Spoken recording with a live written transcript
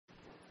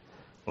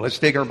Let's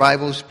take our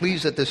Bibles,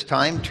 please, at this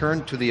time.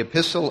 Turn to the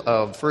epistle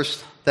of 1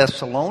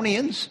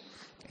 Thessalonians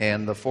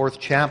and the 4th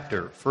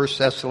chapter. 1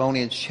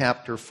 Thessalonians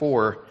chapter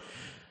 4.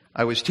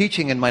 I was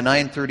teaching in my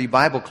 9:30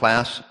 Bible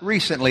class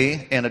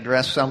recently and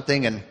addressed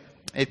something, and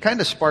it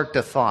kind of sparked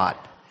a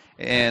thought.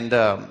 And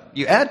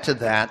you add to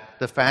that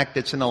the fact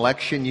it's an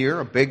election year,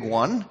 a big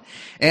one,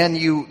 and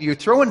you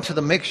throw into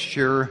the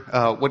mixture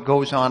what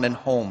goes on in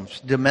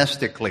homes,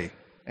 domestically.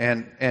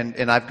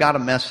 And I've got a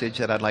message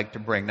that I'd like to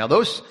bring. Now,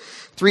 those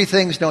three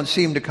things don't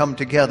seem to come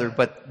together,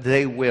 but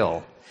they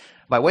will.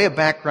 By way of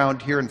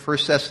background here in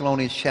 1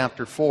 Thessalonians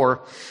chapter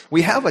 4,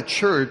 we have a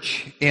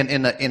church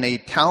in a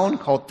town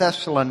called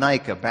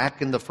Thessalonica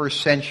back in the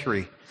first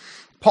century.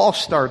 Paul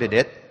started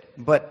it,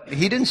 but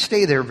he didn't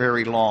stay there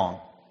very long.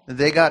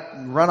 They got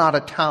run out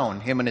of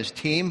town, him and his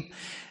team.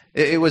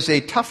 It was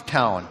a tough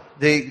town.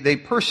 They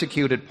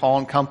persecuted Paul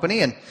and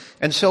company,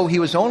 and so he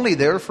was only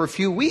there for a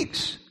few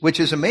weeks, which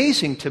is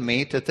amazing to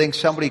me to think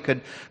somebody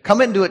could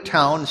come into a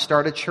town and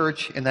start a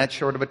church in that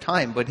short of a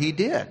time. But he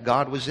did.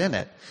 God was in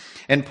it.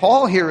 And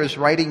Paul here is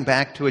writing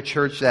back to a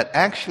church that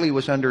actually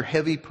was under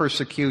heavy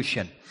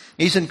persecution.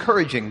 He's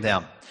encouraging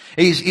them.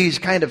 He's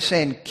kind of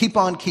saying, keep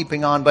on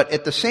keeping on, but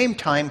at the same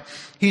time,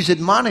 he's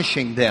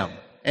admonishing them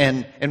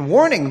and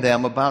warning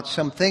them about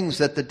some things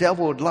that the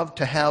devil would love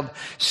to have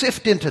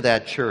sift into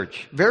that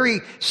church.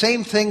 Very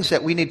same things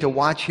that we need to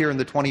watch here in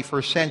the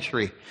 21st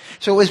century.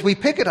 So as we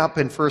pick it up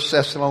in 1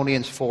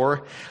 Thessalonians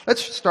 4,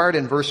 let's start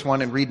in verse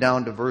 1 and read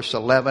down to verse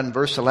 11.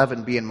 Verse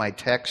 11 being my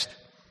text.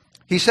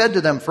 He said to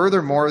them,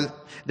 "Furthermore,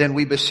 then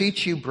we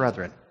beseech you,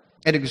 brethren,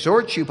 and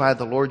exhort you by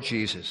the Lord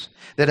Jesus,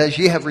 that as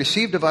ye have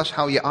received of us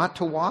how ye ought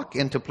to walk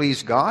and to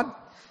please God,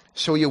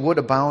 so ye would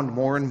abound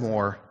more and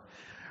more.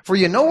 For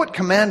you know what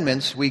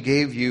commandments we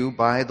gave you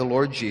by the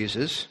Lord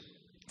Jesus.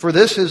 For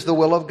this is the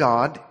will of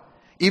God,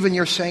 even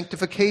your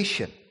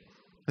sanctification,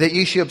 that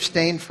ye should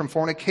abstain from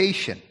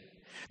fornication,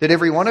 that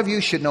every one of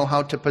you should know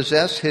how to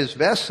possess his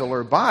vessel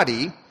or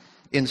body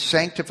in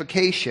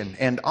sanctification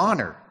and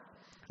honor,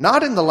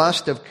 not in the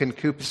lust of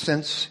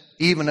concupiscence,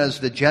 even as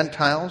the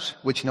Gentiles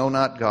which know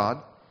not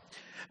God,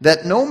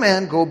 that no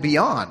man go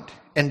beyond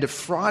and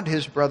defraud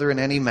his brother in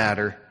any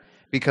matter,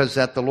 because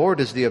that the Lord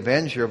is the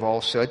avenger of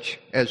all such,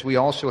 as we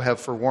also have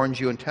forewarned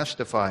you and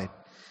testified.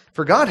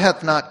 For God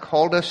hath not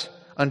called us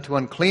unto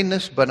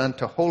uncleanness, but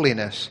unto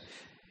holiness.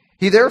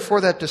 He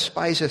therefore that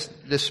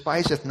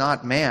despiseth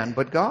not man,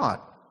 but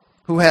God,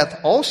 who hath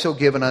also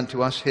given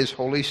unto us his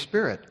Holy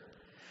Spirit.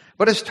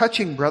 But as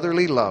touching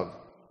brotherly love,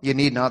 ye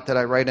need not that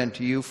I write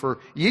unto you, for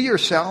ye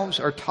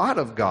yourselves are taught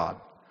of God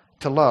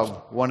to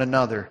love one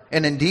another.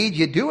 And indeed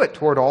ye do it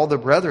toward all the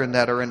brethren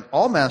that are in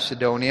all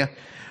Macedonia.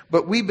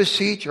 But we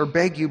beseech or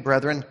beg you,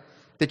 brethren,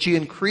 that ye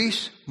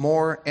increase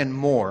more and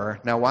more."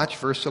 Now watch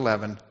verse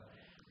 11.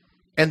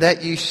 "And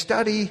that ye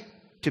study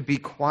to be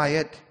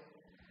quiet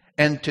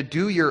and to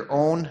do your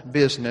own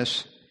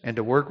business and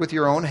to work with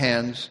your own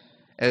hands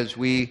as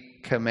we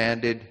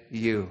commanded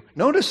you."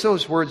 Notice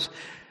those words,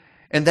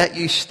 "and that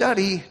ye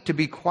study to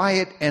be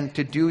quiet and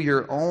to do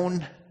your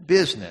own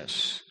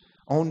business."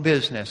 Own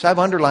business. I've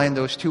underlined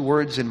those two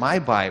words in my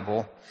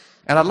Bible,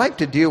 and I'd like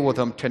to deal with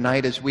them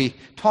tonight as we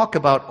talk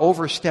about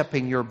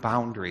overstepping your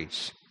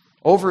boundaries,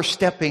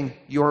 overstepping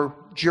your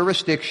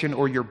jurisdiction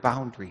or your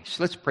boundaries.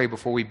 Let's pray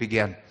before we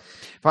begin.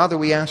 Father,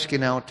 we ask you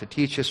now to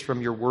teach us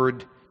from your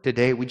word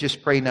today. We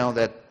just pray now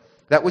that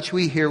that which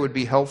we hear would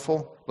be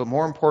helpful, but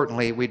more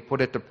importantly, we'd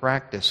put it to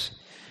practice.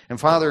 And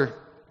Father,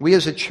 we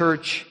as a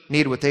church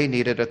need what they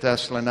needed at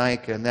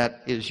Thessalonica, and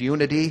that is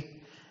unity,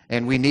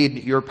 and we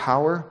need your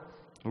power,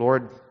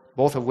 Lord,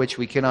 both of which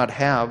we cannot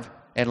have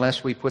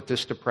unless we put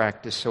this to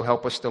practice. So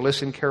help us to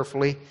listen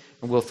carefully,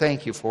 and we'll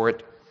thank you for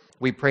it.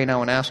 We pray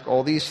now and ask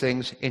all these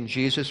things in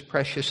Jesus'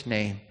 precious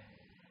name.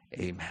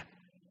 Amen.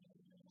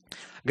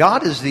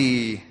 God is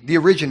the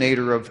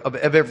originator of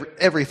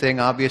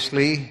everything,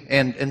 obviously,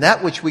 and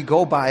that which we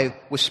go by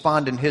was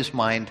spawned in his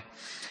mind.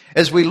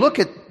 As we look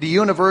at the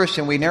universe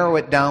and we narrow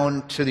it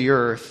down to the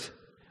earth,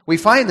 we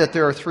find that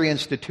there are three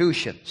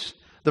institutions.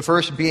 The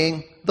first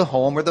being the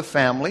home or the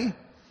family,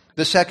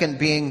 the second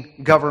being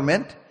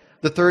government,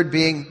 the third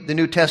being the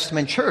New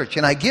Testament church.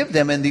 And I give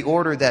them in the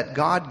order that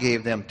God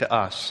gave them to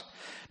us.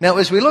 Now,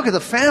 as we look at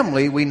the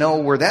family, we know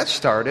where that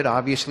started,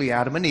 obviously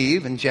Adam and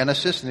Eve in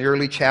Genesis, in the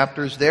early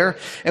chapters there.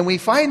 And we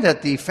find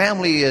that the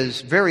family is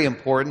very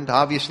important.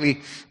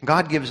 Obviously,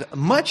 God gives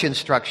much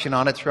instruction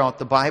on it throughout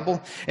the Bible.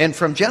 And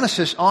from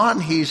Genesis on,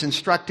 he's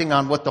instructing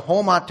on what the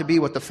home ought to be,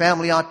 what the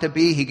family ought to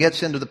be. He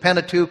gets into the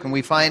Pentateuch, and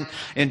we find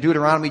in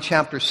Deuteronomy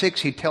chapter 6,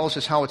 he tells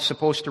us how it's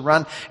supposed to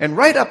run. And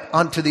right up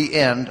onto the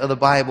end of the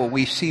Bible,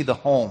 we see the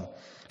home.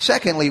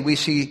 Secondly, we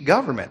see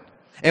government.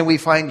 And we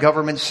find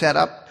government set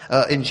up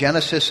in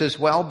Genesis as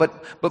well,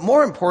 but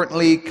more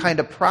importantly,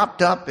 kind of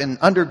propped up and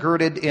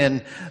undergirded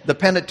in the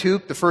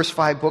Pentateuch, the first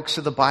 5 books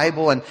of the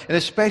Bible, and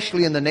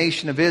especially in the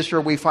nation of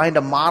Israel, we find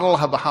a model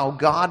of how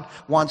God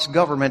wants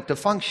government to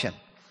function.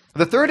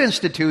 The third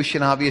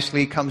institution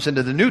obviously comes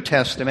into the New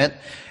Testament,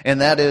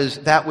 and that is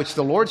that which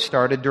the Lord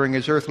started during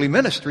his earthly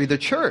ministry, the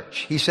church.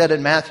 He said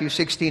in Matthew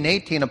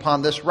 16:18,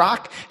 upon this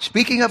rock,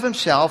 speaking of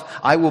himself,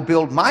 I will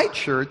build my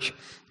church.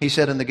 He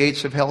said, and the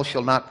gates of hell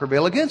shall not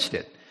prevail against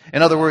it.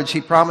 In other words,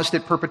 he promised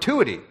it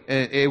perpetuity.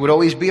 It would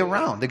always be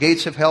around. The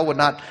gates of hell would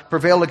not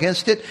prevail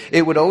against it.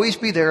 It would always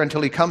be there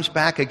until he comes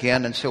back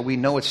again, and so we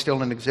know it's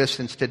still in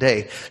existence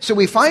today. So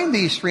we find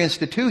these three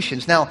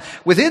institutions. Now,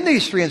 within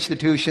these three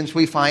institutions,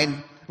 we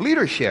find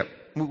leadership.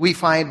 We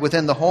find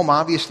within the home,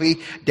 obviously,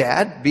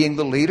 dad being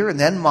the leader, and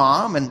then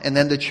mom, and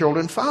then the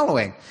children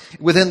following.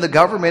 Within the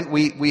government,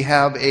 we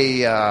have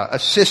a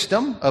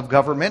system of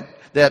government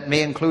that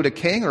may include a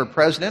king or a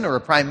president or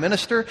a prime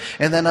minister,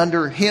 and then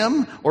under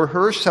him or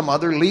her, some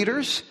other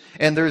leaders,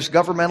 and there's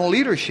governmental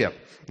leadership.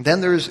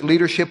 Then there's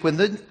leadership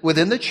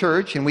within the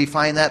church, and we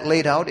find that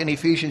laid out in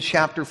Ephesians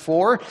chapter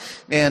 4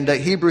 and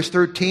Hebrews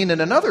 13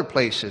 and in other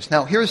places.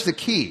 Now, here's the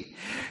key.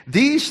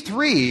 These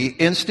three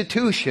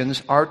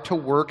institutions are to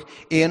work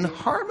in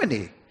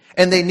harmony,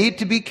 and they need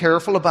to be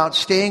careful about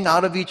staying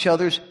out of each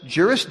other's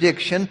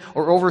jurisdiction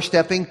or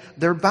overstepping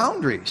their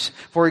boundaries.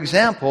 For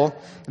example,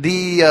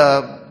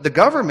 the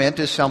government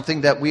is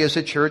something that we as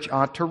a church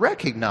ought to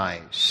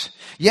recognize.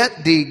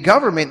 Yet the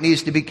government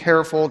needs to be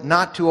careful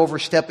not to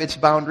overstep its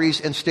boundaries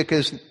and stick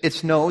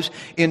its nose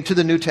into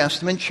the New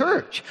Testament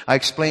church. I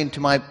explained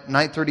to my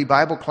 9:30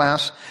 Bible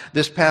class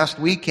this past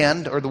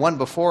weekend, or the one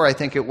before I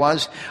think it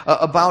was,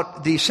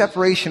 about the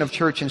separation of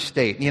church and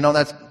state. You know,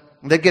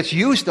 that gets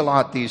used a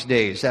lot these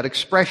days, that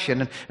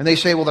expression. And they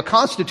say, well, the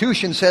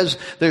Constitution says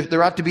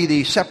there ought to be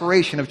the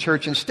separation of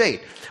church and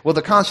state. Well,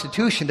 the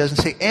Constitution doesn't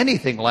say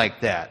anything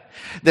like that.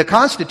 The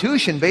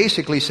Constitution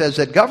basically says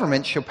that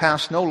government shall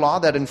pass no law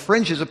that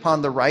infringes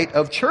upon the right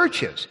of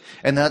churches.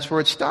 And that's where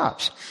it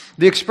stops.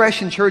 The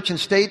expression church and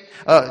state,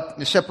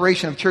 the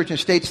separation of church and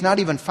state is not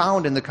even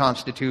found in the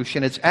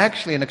Constitution. It's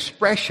actually an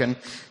expression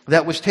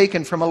that was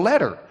taken from a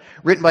letter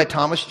written by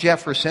Thomas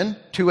Jefferson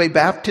to a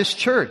Baptist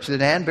church, the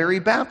Danbury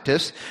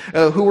Baptists,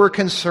 who were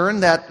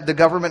concerned that the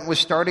government was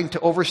starting to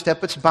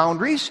overstep its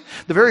boundaries.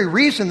 The very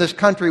reason this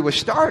country was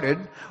started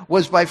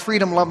was by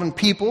freedom-loving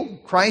people,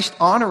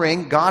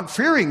 Christ-honoring,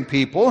 God-fearing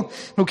people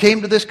who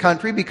came to this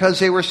country because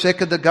they were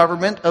sick of the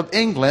government of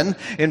England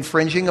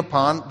infringing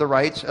upon the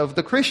rights of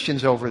the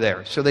Christians over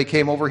there. So they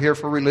came over here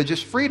for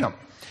religious freedom.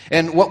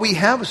 And what we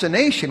have as a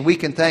nation, we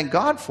can thank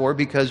God for,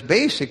 because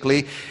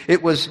basically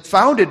it was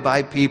founded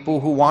by people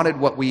who wanted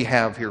what we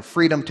have here,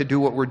 freedom to do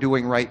what we're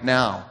doing right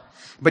now.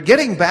 But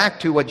getting back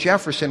to what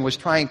Jefferson was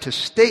trying to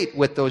state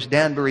with those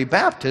Danbury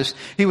Baptists,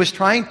 he was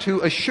trying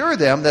to assure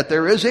them that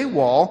there is a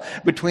wall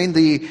between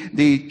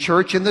the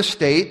church and the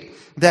state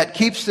that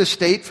keeps the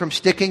state from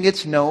sticking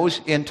its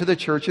nose into the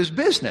church's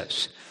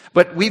business.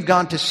 But we've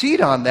gone to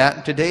seed on that.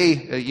 And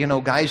today,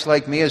 guys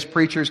like me as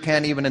preachers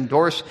can't even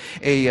endorse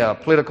a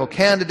political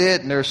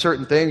candidate. And there are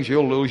certain things,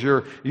 you'll lose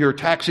your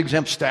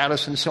tax-exempt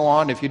status and so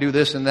on if you do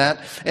this and that.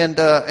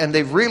 And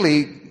they've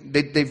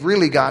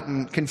really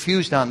gotten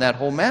confused on that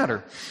whole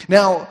matter.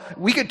 Now,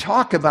 we could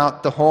talk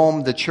about the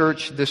home, the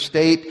church, the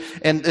state,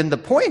 and the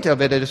point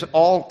of it is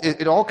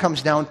it all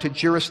comes down to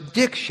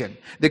jurisdiction.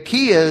 The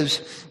key is,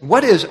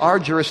 what is our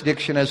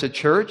jurisdiction as a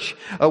church?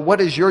 What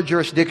is your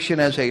jurisdiction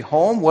as a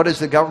home? What is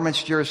the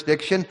government's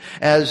jurisdiction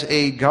as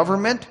a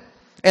government?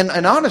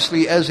 And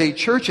honestly, as a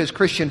church, as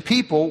Christian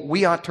people,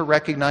 we ought to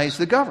recognize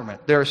the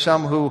government. There are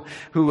some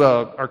who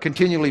are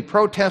continually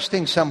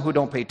protesting, some who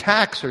don't pay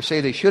tax or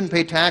say they shouldn't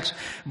pay tax.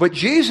 But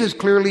Jesus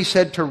clearly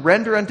said to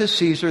render unto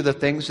Caesar the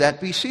things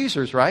that be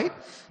Caesar's, right?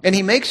 And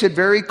he makes it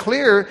very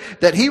clear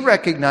that he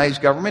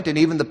recognized government and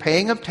even the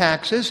paying of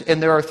taxes.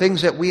 And there are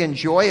things that we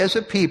enjoy as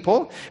a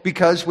people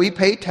because we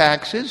pay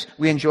taxes.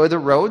 We enjoy the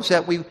roads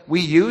that we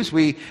use.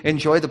 We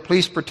enjoy the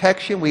police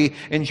protection. We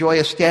enjoy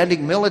a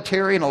standing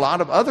military and a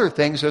lot of other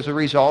things as a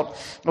result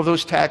of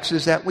those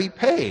taxes that we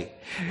pay.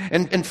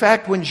 And in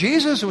fact, when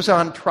Jesus was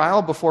on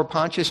trial before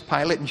Pontius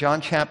Pilate in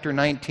John chapter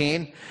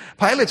 19,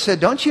 Pilate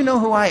said, don't you know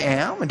who I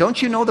am? And don't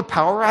you know the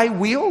power I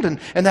wield? And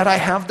that I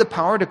have the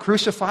power to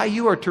crucify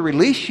you or to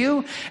release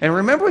you? And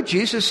remember what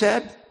Jesus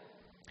said?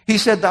 He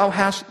said, thou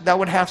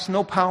would have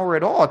no power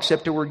at all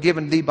except it were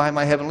given thee by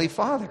my heavenly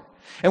Father.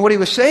 And what he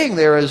was saying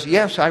there is,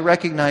 yes, I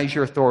recognize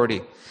your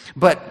authority,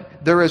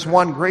 but there is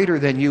one greater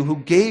than you who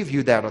gave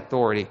you that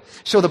authority.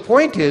 So the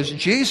point is,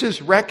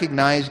 Jesus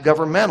recognized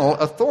governmental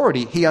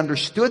authority. He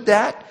understood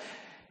that.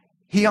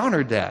 He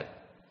honored that.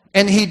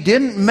 And he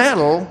didn't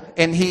meddle,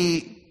 and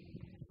he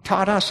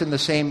taught us in the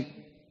same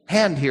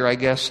hand here, I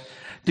guess,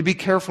 to be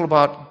careful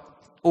about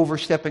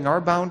overstepping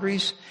our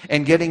boundaries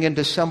and getting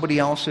into somebody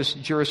else's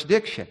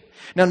jurisdiction.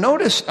 Now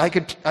notice, I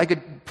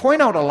could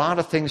point out a lot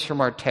of things from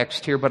our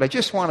text here, but I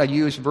just want to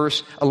use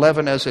verse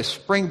 11 as a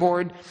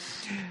springboard.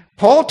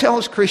 Paul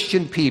tells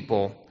Christian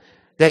people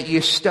that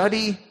you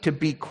study to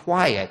be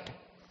quiet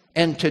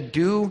and to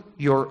do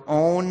your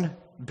own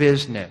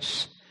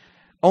business.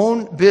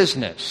 Own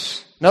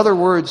business. In other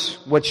words,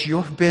 what's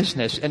your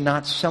business and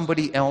not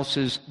somebody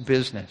else's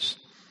business.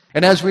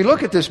 And as we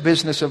look at this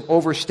business of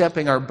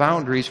overstepping our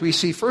boundaries, we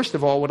see, first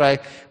of all, what I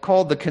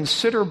call the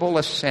considerable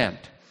assent.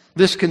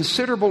 This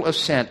considerable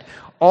assent.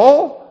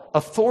 All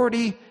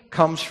authority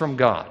comes from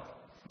God.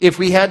 If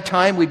we had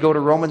time, we'd go to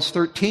Romans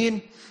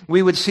 13.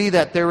 We would see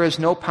that there is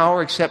no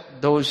power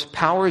except those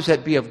powers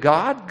that be of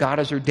God. God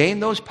has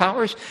ordained those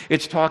powers.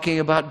 It's talking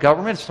about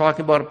government. It's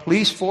talking about a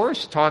police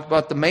force. It's talking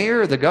about the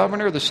mayor, the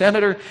governor, the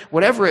senator,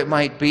 whatever it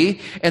might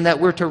be, and that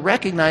we're to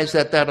recognize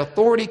that that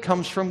authority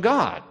comes from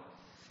God.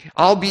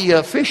 I'll be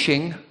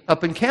fishing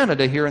up in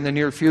Canada here in the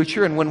near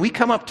future, and when we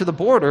come up to the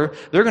border,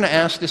 they're going to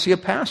ask to see a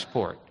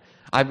passport.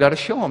 I've got to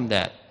show them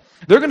that.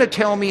 They're going to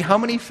tell me how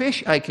many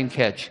fish I can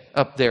catch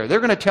up there. They're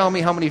going to tell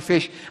me how many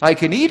fish I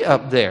can eat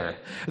up there.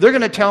 They're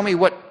going to tell me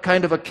what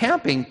kind of a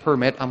camping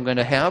permit I'm going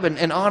to have,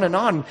 and on and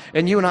on.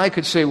 And you and I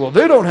could say, well,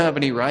 they don't have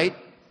any right.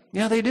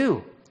 Yeah, they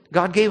do.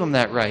 God gave them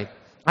that right.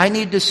 I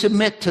need to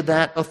submit to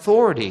that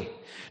authority.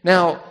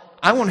 Now,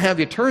 I won't have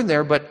you turn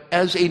there, but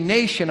as a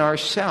nation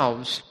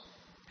ourselves,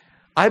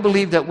 I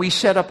believe that we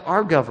set up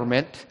our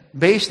government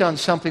based on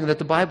something that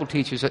the Bible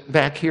teaches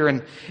back here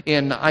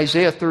in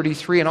Isaiah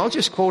 33, and I'll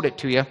just quote it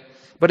to you.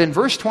 But in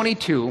verse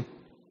 22,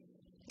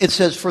 it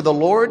says, "For the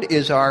Lord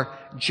is our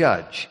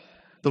judge.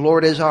 The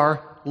Lord is our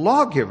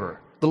lawgiver.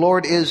 The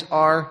Lord is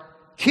our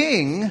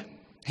king.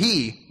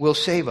 He will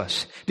save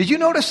us." Did you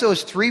notice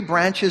those three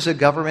branches of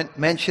government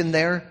mentioned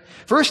there?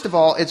 First of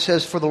all, it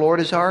says, "For the Lord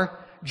is our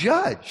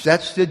judge."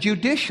 That's the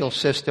judicial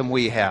system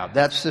we have.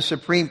 That's the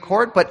Supreme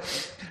Court, but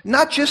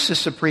not just the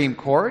Supreme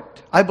Court.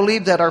 I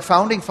believe that our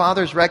founding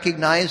fathers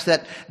recognized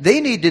that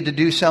they needed to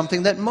do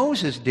something that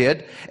Moses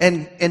did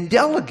and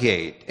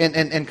delegate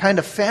and kind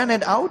of fan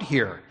it out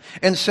here.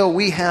 And so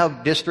we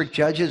have district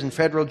judges and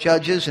federal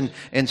judges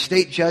and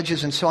state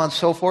judges and so on and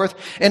so forth.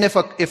 And if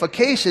a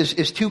case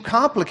is too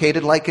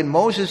complicated, like in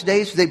Moses'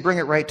 days, they bring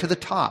it right to the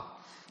top.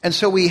 And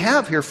so we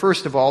have here,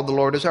 first of all, the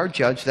Lord is our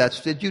judge.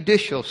 That's the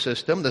judicial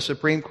system, the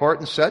Supreme Court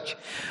and such.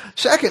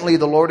 Secondly,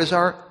 the Lord is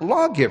our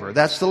lawgiver.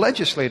 That's the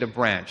legislative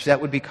branch.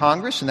 That would be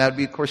Congress, and that would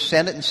be, of course,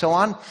 Senate and so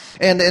on.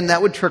 And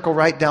that would trickle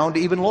right down to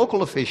even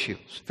local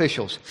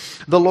officials.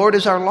 The Lord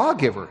is our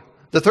lawgiver.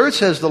 The third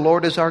says the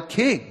Lord is our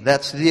king.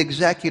 That's the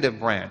executive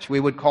branch. We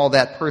would call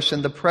that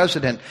person the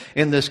president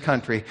in this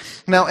country.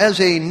 Now, as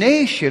a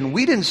nation,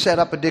 we didn't set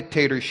up a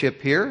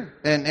dictatorship here,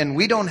 and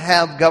we don't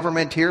have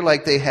government here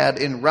like they had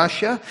in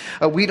Russia.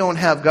 We don't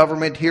have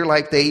government here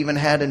like they even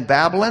had in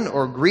Babylon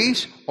or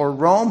Greece or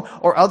Rome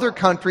or other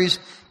countries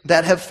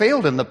that have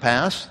failed in the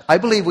past. I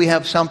believe we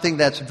have something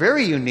that's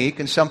very unique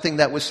and something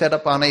that was set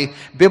up on a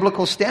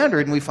biblical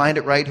standard, and we find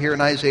it right here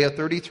in Isaiah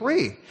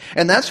 33.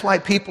 And that's why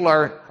people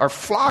are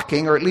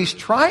flocking, or at least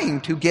trying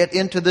to get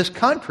into this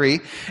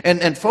country,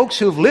 and folks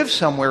who have lived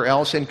somewhere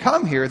else and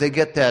come here, they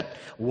get that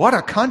what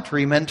a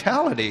country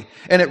mentality.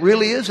 And it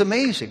really is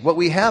amazing. What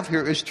we have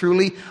here is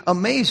truly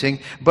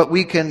amazing, but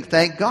we can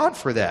thank God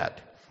for that.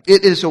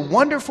 It is a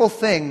wonderful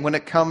thing when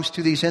it comes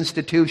to these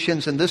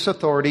institutions and this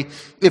authority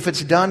if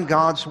it's done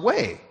God's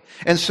way.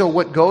 And so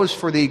what goes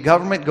for the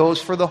government goes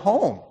for the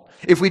home.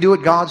 If we do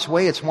it God's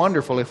way, it's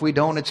wonderful. If we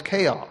don't, it's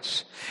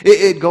chaos.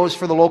 It goes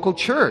for the local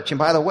church. And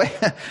by the way,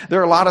 there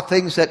are a lot of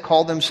things that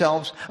call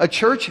themselves a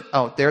church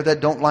out there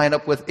that don't line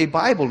up with a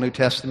Bible New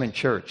Testament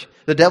church.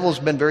 The devil's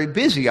been very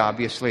busy,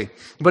 obviously.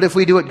 But if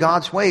we do it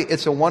God's way,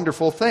 it's a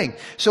wonderful thing.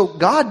 So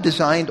God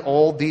designed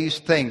all these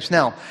things.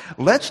 Now,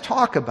 let's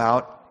talk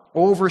about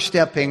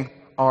overstepping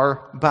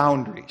our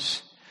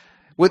boundaries.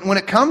 When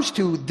it comes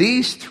to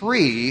these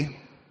three,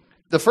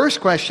 the first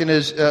question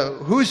is,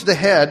 who's the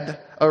head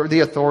or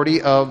the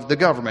authority of the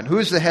government?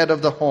 Who's the head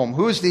of the home?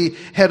 Who's the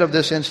head of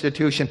this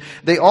institution?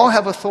 They all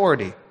have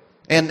authority.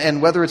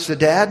 And whether it's the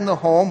dad in the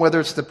home,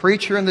 whether it's the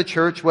preacher in the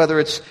church, whether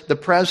it's the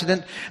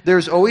president,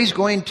 there's always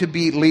going to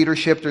be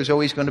leadership. There's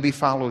always going to be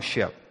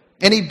fellowship.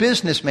 Any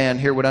businessman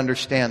here would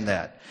understand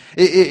that.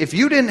 If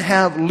you didn't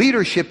have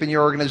leadership in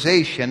your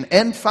organization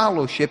and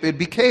fellowship, it'd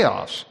be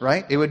chaos,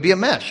 right? It would be a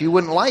mess. You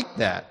wouldn't like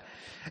that.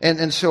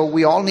 And so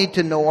we all need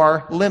to know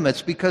our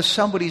limits because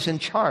somebody's in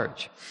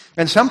charge.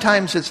 And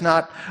sometimes it's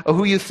not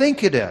who you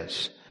think it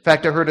is. In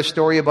fact, I heard a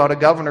story about a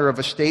governor of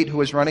a state who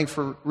was running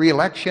for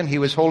re-election. He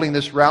was holding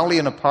this rally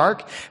in a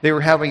park. They were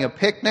having a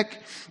picnic,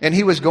 and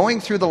he was going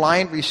through the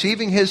line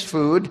receiving his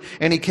food,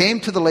 and he came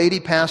to the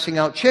lady passing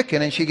out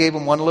chicken, and she gave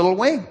him one little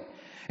wing.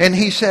 And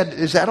he said,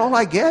 "Is that all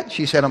I get?"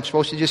 She said, "I'm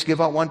supposed to just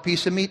give out one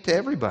piece of meat to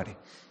everybody."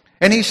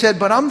 And he said,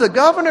 "But I'm the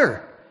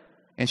governor."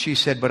 And she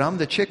said, "But I'm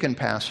the chicken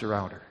passer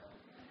outer."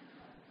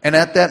 And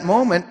at that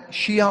moment,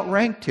 she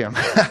outranked him.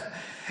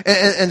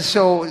 and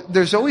so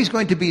there's always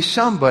going to be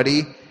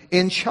somebody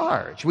in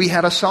charge. We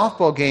had a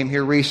softball game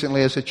here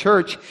recently as a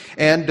church,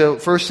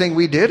 and first thing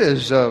we did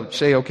is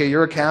say, okay,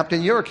 you're a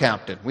captain, you're a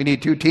captain. We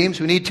need 2 teams,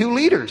 we need 2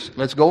 leaders.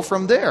 Let's go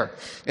from there.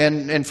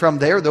 And from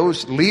there,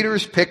 those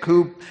leaders pick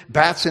who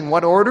bats in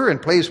what order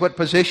and plays what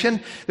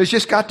position. There's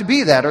just got to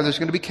be that, or there's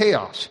going to be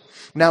chaos.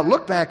 Now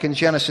look back in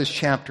Genesis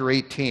chapter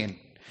 18.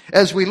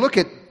 As we look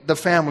at the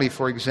family,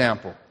 for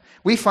example,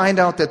 we find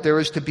out that there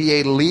is to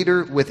be a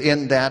leader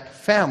within that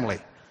family,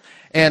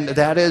 and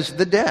that is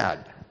the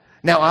dad.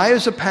 Now, I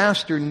as a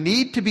pastor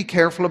need to be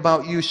careful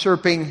about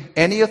usurping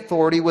any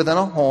authority within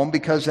a home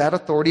because that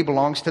authority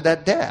belongs to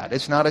that dad.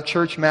 It's not a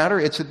church matter,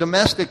 it's a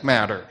domestic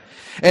matter.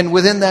 And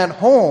within that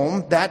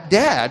home, that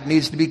dad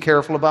needs to be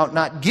careful about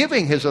not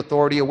giving his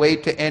authority away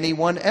to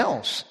anyone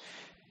else.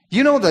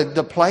 You know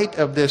the blight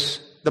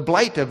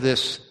of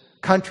this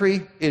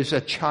country is a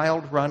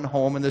child-run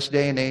home in this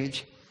day and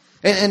age.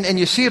 And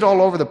you see it all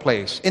over the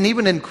place, and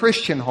even in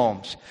Christian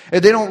homes. They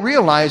don't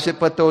realize it,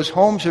 but those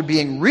homes are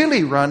being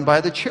really run by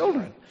the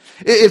children.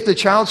 If the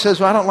child says,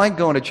 well, I don't like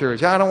going to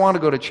church, I don't want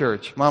to go to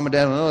church. Mom and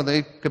dad,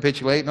 they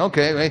capitulate.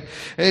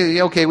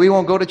 Okay, we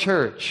won't go to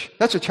church.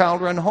 That's a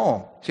child-run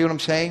home. See what I'm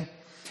saying?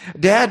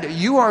 Dad,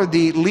 you are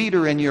the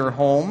leader in your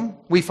home.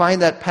 We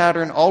find that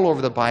pattern all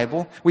over the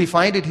Bible. We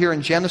find it here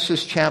in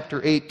Genesis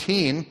chapter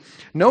 18.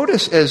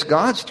 Notice as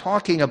God's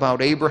talking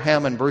about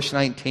Abraham in verse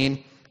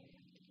 19,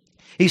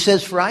 he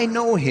says, for I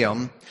know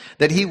him,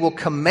 that he will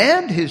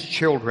command his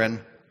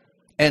children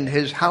and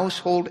his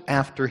household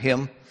after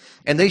him,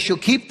 and they shall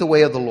keep the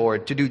way of the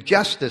Lord, to do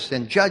justice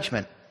and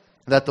judgment,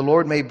 that the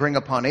Lord may bring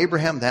upon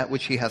Abraham that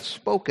which he hath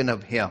spoken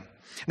of him.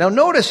 Now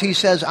notice he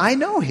says, I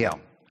know him.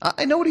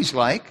 I know what he's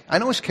like. I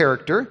know his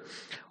character.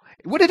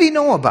 What did he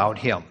know about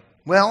him?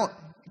 Well,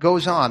 it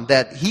goes on,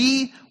 that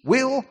he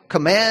will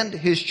command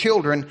his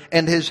children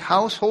and his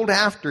household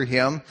after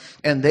him,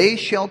 and they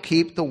shall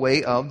keep the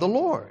way of the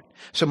Lord.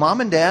 So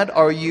mom and dad,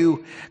 are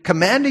you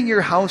commanding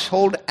your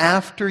household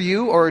after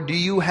you, or do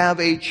you have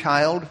a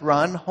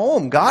child-run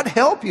home? God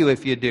help you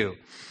if you do.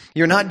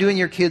 You're not doing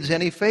your kids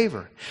any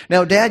favor.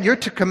 Now, Dad, you're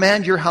to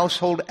command your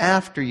household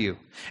after you.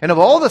 And of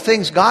all the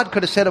things God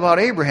could have said about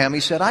Abraham,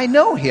 he said, I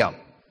know him.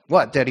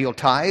 What, that he'll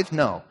tithe?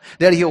 No.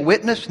 That he'll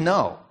witness?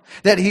 No.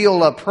 That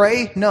he'll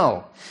pray?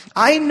 No.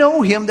 I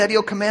know him, that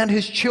he'll command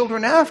his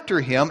children after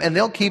him, and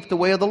they'll keep the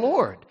way of the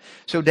Lord.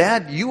 So,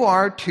 Dad, you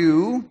are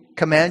to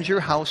command your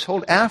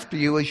household after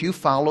you as you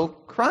follow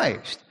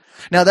Christ.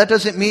 Now, that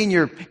doesn't mean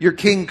you're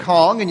King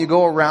Kong and you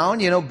go around,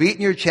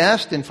 beating your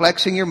chest and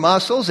flexing your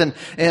muscles and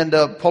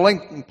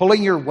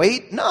pulling your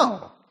weight.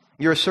 No.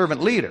 You're a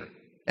servant leader.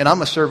 And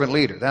I'm a servant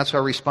leader. That's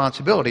our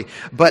responsibility.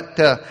 But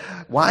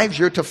wives,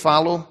 you're to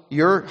follow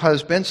your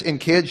husbands, and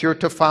kids, you're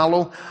to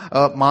follow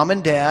mom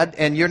and dad,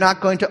 and you're not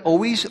going to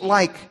always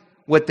like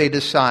what they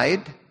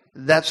decide.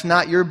 That's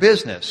not your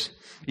business.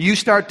 You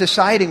start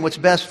deciding what's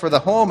best for the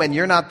home, and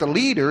you're not the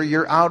leader,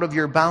 you're out of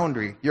your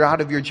boundary. You're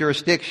out of your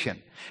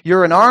jurisdiction.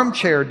 You're an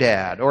armchair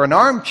dad or an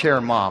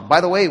armchair mom.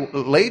 By the way,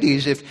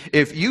 ladies,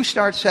 if you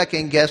start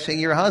second-guessing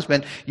your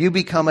husband, you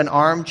become an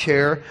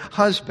armchair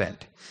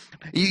husband.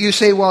 You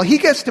say, well, he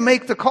gets to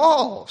make the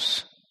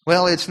calls.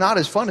 Well, it's not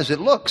as fun as it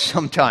looks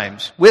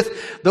sometimes.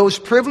 With those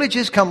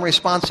privileges come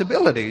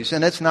responsibilities,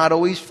 and it's not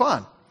always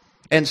fun.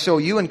 And so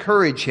you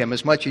encourage him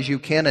as much as you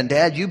can. And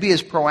Dad, you be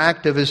as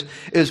proactive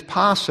as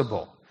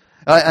possible.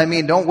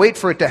 Don't wait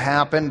for it to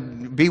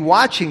happen. Be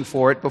watching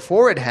for it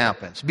before it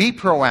happens. Be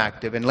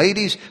proactive. And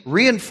ladies,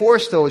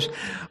 reinforce those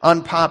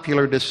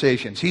unpopular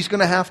decisions. He's going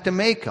to have to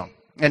make them.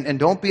 And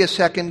don't be a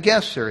second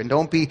guesser, and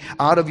don't be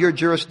out of your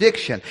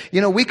jurisdiction.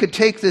 We could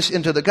take this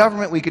into the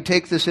government, we could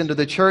take this into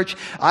the church.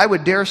 I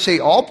would dare say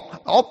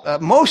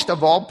most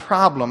of all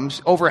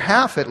problems, over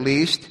half at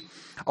least,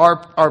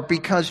 are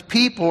because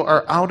people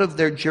are out of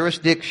their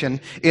jurisdiction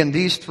in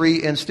these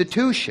three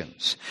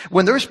institutions.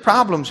 When there's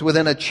problems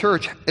within a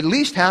church, at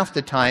least half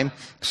the time,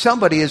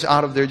 somebody is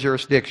out of their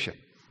jurisdiction.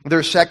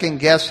 They're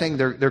second-guessing,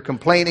 they're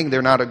complaining,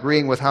 they're not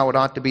agreeing with how it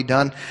ought to be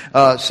done.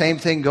 Same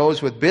thing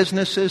goes with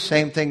businesses,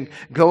 same thing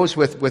goes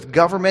with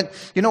government.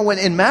 When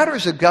in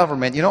matters of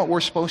government, you know what we're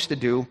supposed to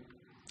do?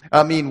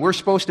 We're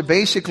supposed to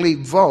basically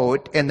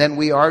vote, and then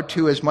we are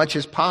to, as much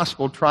as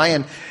possible, try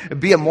and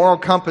be a moral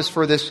compass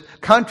for this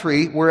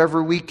country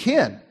wherever we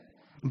can.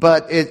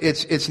 But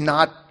it's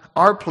not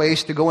our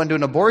place to go into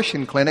an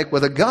abortion clinic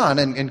with a gun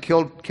and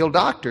kill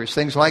doctors,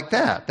 things like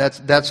that.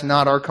 That's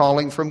not our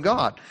calling from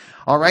God.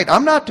 All right,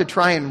 I'm not to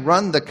try and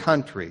run the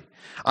country.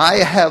 I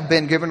have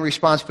been given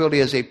responsibility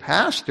as a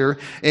pastor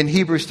in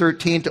Hebrews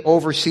 13 to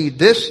oversee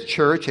this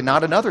church and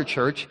not another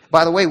church.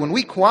 By the way, when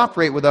we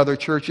cooperate with other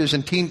churches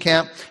in teen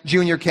camp,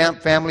 junior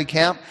camp, family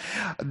camp,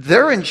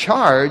 they're in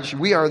charge.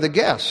 We are the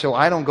guests. So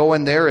I don't go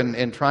in there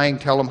and try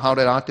and tell them how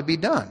it ought to be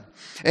done.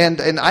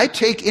 And I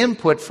take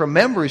input from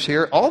members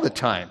here all the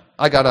time.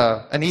 I got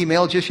an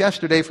email just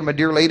yesterday from a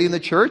dear lady in the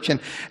church and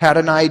had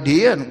an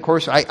idea, and of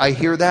course I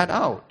hear that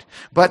out.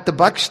 But the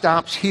buck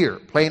stops here,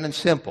 plain and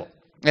simple.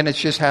 And it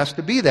just has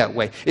to be that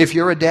way. If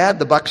you're a dad,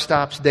 the buck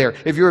stops there.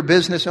 If you're a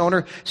business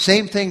owner,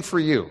 same thing for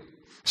you.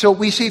 So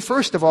we see,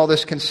 first of all,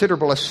 this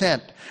considerable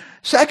assent.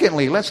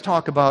 Secondly, let's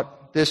talk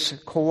about this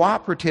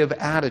cooperative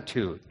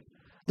attitude.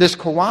 This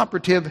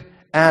cooperative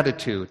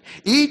attitude.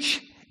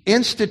 Each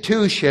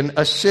institution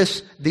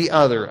assists the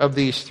other of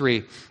these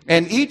three.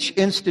 And each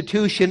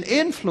institution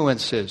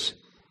influences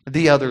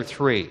the other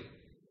three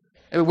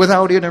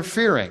without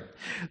interfering.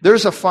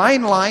 There's a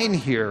fine line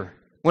here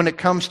when it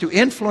comes to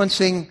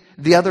influencing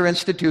the other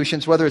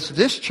institutions, whether it's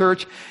this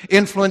church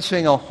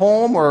influencing a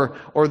home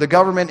or the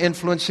government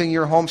influencing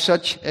your home,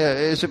 such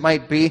as it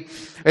might be.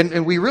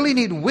 And we really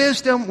need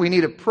wisdom. We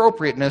need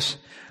appropriateness.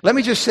 Let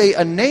me just say,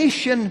 a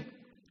nation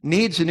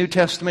needs a New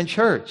Testament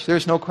church.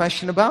 There's no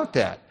question about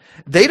that.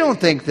 They don't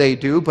think they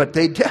do, but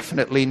they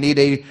definitely need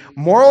a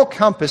moral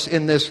compass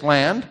in this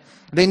land.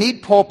 They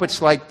need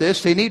pulpits like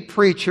this. They need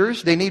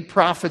preachers. They need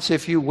prophets,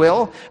 if you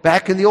will,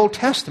 back in the Old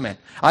Testament.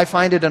 I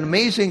find it an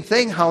amazing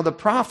thing how the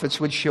prophets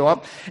would show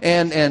up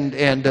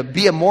and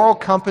be a moral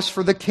compass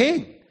for the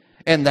king.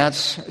 And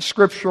that's a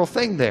scriptural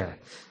thing there.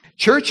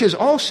 Churches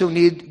also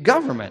need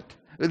government.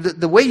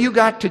 The way you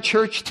got to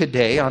church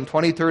today on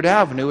 23rd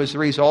Avenue is the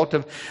result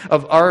of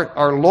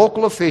our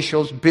local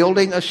officials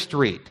building a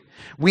street.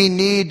 We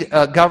need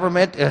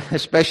government,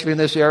 especially in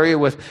this area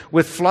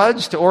with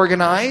floods, to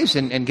organize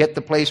and get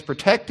the place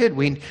protected.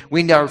 We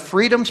need our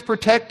freedoms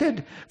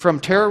protected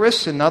from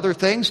terrorists and other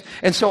things.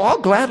 And so I'll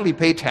gladly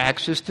pay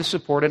taxes to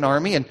support an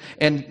army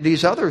and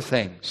these other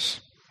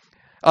things.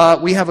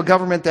 We have a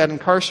government that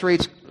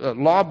incarcerates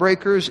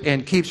lawbreakers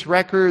and keeps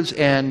records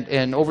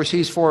and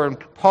oversees foreign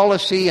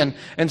policy and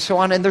so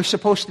on. And they're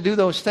supposed to do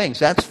those things.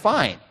 That's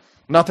fine.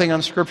 Nothing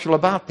unscriptural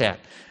about that.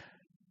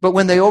 But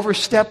when they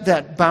overstep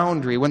that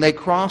boundary, when they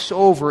cross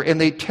over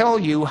and they tell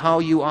you how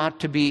you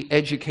ought to be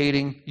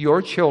educating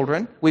your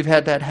children, we've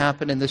had that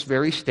happen in this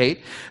very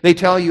state. They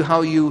tell you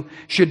how you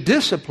should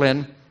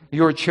discipline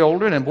your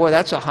children, and boy,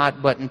 that's a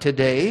hot button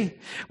today.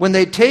 When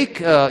they take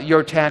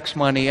your tax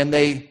money and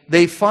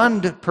they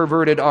fund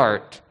perverted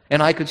art,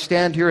 and I could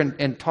stand here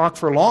and talk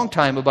for a long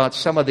time about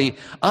some of the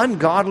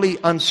ungodly,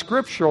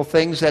 unscriptural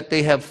things that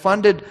they have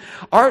funded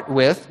art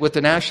with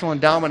the National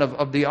Endowment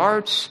of the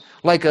Arts,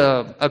 like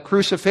a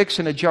crucifix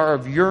and a jar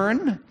of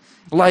urine,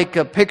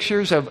 like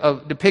pictures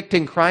of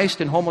depicting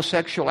Christ in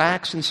homosexual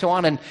acts and so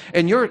on,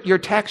 and your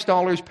tax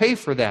dollars pay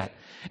for that.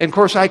 And of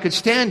course, I could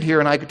stand here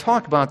and I could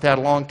talk about that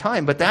a long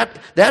time, but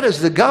that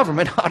is the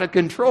government out of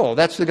control.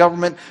 That's the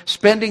government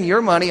spending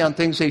your money on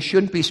things they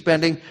shouldn't be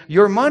spending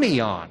your money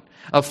on.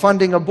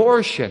 Funding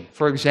abortion,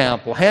 for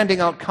example, handing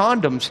out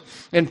condoms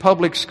in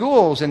public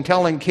schools and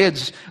telling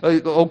kids,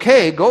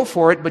 okay, go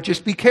for it, but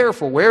just be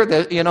careful. Wear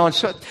and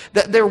so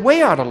they're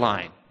way out of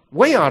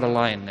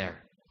line there.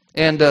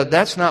 And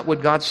that's not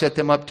what God set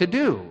them up to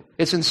do.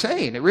 It's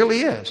insane. It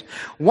really is.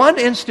 One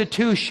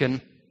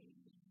institution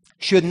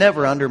should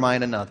never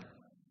undermine another.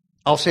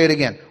 I'll say it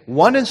again.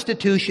 One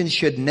institution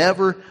should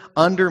never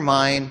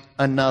undermine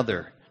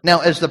another.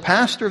 Now, as the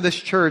pastor of this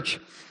church,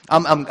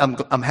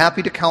 I'm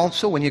happy to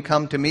counsel when you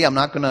come to me. I'm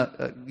not going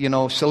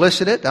to,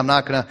 solicit it. I'm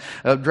not going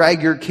to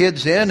drag your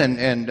kids in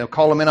and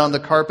call them in on the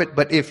carpet.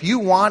 But if you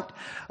want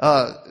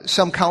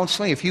some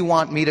counseling, if you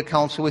want me to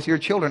counsel with your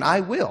children,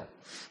 I will.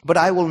 But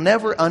I will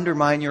never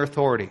undermine your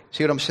authority.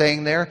 See what I'm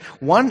saying there?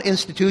 One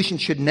institution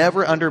should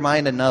never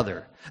undermine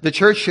another. The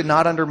church should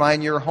not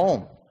undermine your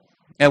home.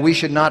 And we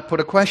should not put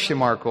a question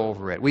mark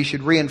over it. We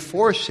should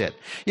reinforce it.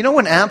 You know,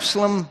 when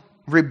Absalom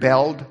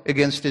rebelled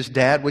against his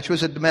dad, which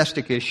was a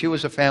domestic issue,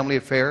 was a family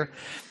affair,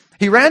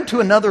 he ran to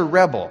another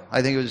rebel.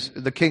 I think it was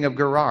the king of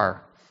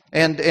Gerar.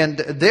 And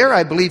there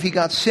I believe he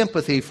got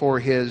sympathy for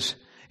his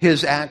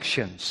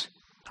actions.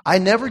 I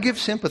never give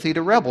sympathy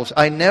to rebels.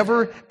 I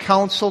never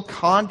counsel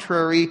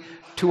contrary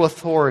to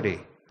authority.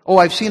 Oh,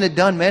 I've seen it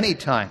done many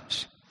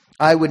times.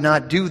 I would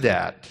not do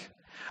that.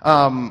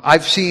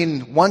 I've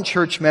seen one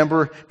church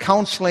member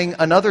counseling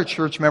another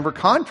church member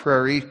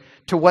contrary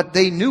to what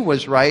they knew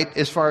was right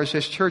as far as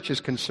this church is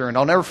concerned.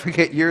 I'll never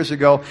forget years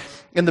ago,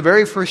 in the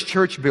very first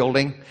church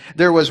building,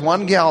 there was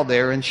one gal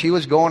there, and she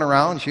was going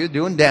around, she was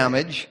doing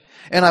damage.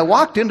 And I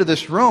walked into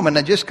this room,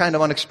 and just kind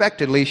of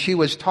unexpectedly, she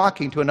was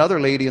talking to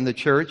another lady in the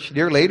church,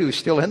 dear lady who's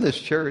still in this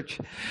church,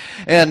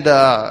 and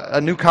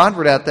a new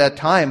convert at that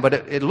time. But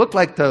it looked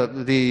like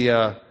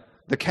the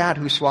cat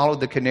who swallowed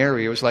the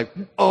canary. It was like,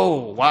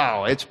 oh,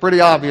 wow, it's pretty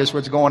obvious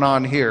what's going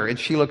on here. And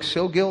she looked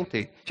so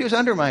guilty. She was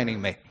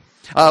undermining me.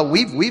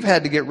 We've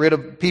had to get rid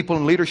of people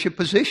in leadership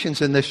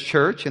positions in this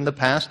church in the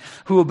past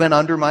who have been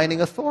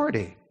undermining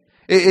authority.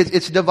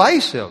 It's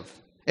divisive.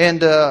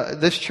 And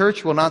this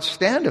church will not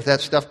stand if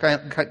that stuff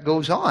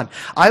goes on.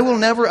 I will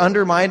never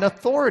undermine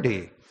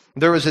authority.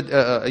 There was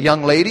a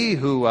young lady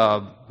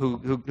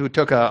who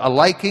took a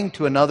liking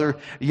to another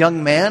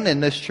young man in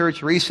this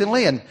church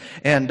recently,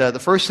 and the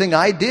first thing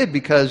I did,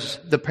 because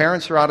the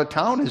parents are out of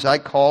town, is I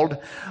called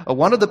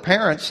one of the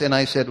parents and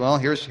I said, well,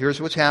 here's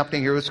what's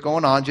happening, here's what's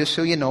going on, just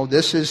so you know,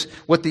 this is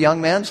what the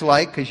young man's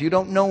like, because you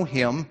don't know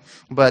him,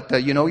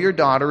 but you know your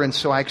daughter. And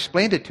so I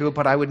explained it to her,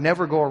 but I would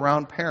never go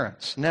around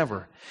parents,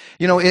 never.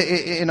 You know,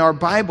 in our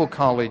Bible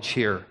college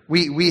here,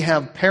 we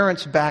have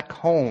parents back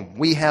home.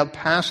 We have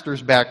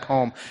pastors back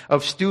home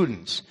of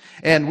students.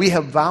 And we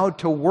have vowed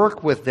to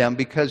work with them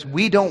because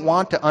we don't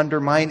want to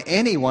undermine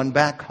anyone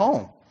back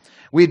home.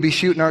 We'd be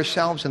shooting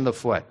ourselves in the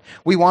foot.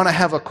 We want to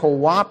have a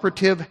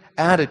cooperative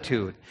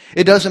attitude.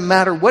 It doesn't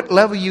matter what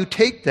level you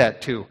take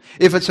that to.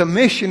 If it's a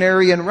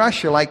missionary in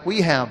Russia like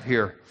we have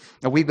here,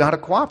 and we've got to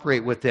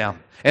cooperate with them.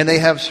 And they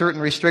have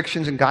certain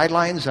restrictions and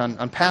guidelines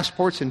on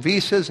passports and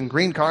visas and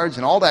green cards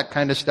and all that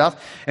kind of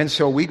stuff. And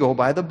so we go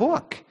by the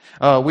book.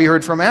 We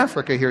heard from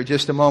Africa here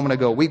just a moment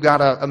ago. We've got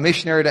a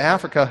missionary to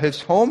Africa.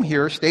 His home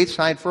here,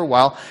 stateside for a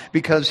while,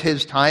 because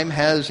his time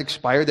has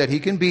expired that he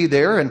can be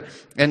there.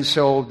 And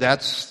so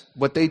that's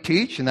what they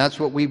teach, and that's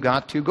what we've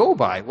got to go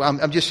by. Well,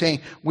 I'm just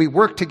saying we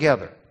work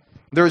together.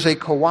 There's a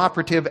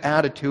cooperative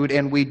attitude,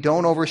 and we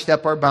don't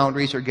overstep our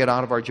boundaries or get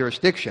out of our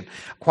jurisdiction.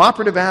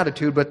 Cooperative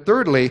attitude, but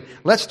thirdly,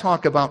 let's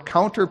talk about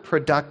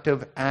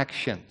counterproductive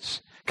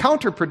actions.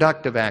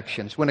 Counterproductive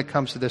actions when it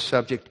comes to this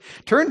subject.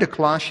 Turn to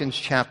Colossians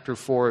chapter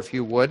 4, if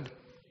you would.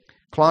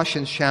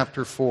 Colossians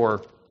chapter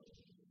 4.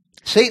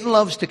 Satan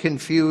loves to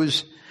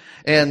confuse,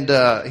 and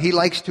he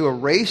likes to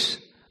erase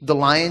the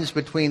lines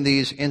between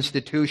these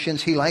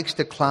institutions. He likes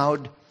to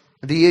cloud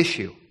the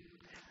issue.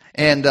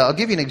 And I'll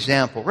give you an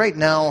example. Right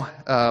now,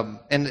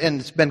 and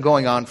it's been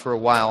going on for a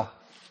while,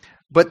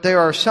 but there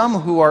are some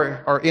who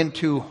are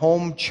into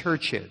home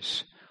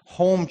churches.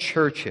 Home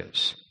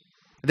churches.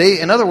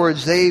 In other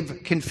words,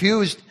 they've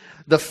confused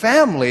the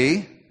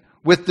family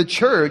with the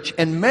church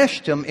and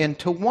meshed them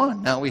into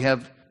one. Now we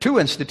have two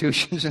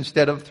institutions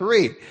instead of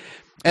three.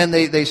 And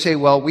they say,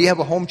 well, we have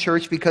a home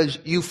church because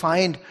you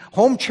find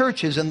home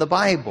churches in the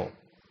Bible.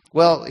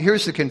 Well,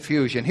 here's the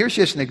confusion. Here's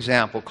just an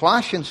example.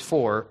 Colossians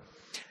 4,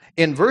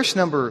 in verse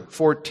number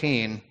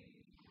 14,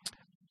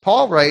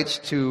 Paul writes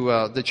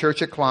to the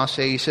church at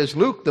Colossae, he says,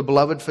 Luke, the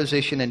beloved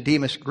physician, and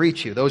Demas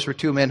greet you. Those were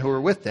two men who were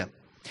with them.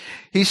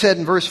 He said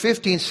in verse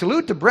 15,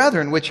 salute the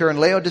brethren which are in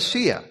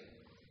Laodicea,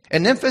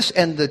 and Nymphas,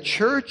 and the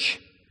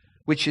church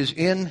which is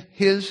in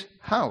his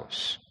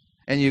house.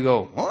 And you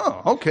go,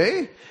 oh,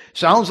 okay.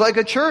 Sounds like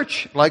a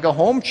church, like a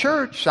home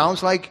church.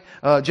 Sounds like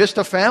just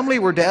a family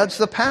where dad's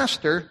the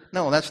pastor.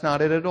 No, that's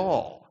not it at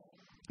all.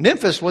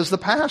 Nymphas was the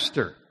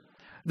pastor.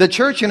 The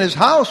church in his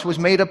house was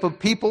made up of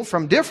people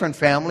from different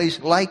families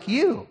like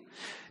you.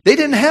 They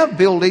didn't have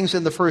buildings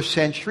in the first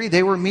century.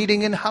 They were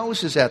meeting in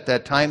houses at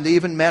that time. They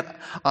even met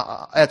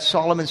at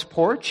Solomon's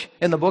porch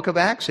in the book of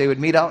Acts. They would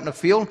meet out in a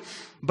field.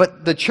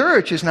 But the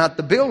church is not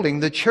the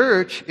building. The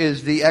church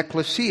is the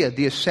ecclesia,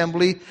 the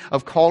assembly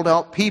of called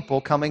out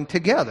people coming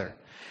together.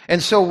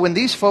 And so when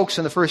these folks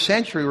in the first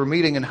century were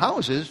meeting in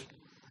houses,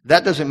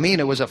 that doesn't mean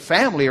it was a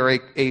family or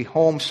a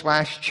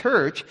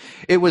home/church.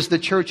 It was the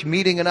church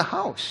meeting in a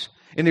house.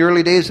 In the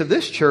early days of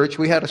this church,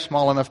 we had a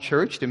small enough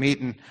church to meet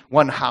in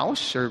one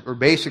house, or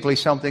basically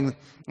something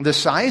the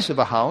size of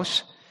a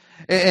house.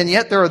 And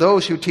yet there are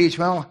those who teach,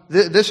 well,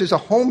 this is a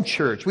home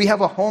church. We have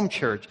a home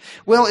church.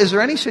 Well, is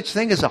there any such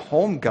thing as a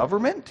home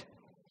government?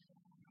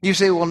 You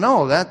say, well,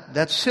 no,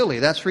 that's silly.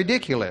 That's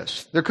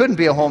ridiculous. There couldn't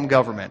be a home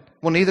government.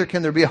 Well, neither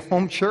can there be a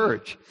home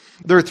church.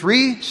 There are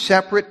three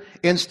separate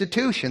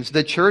institutions.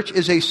 The church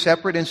is a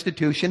separate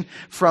institution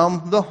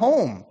from the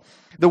home.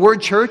 The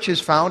word church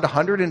is found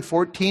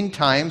 114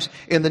 times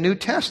in the New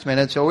Testament.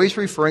 It's always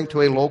referring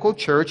to a local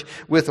church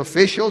with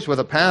officials, with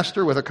a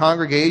pastor, with a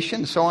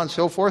congregation, so on and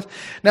so forth.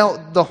 Now,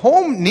 the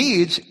home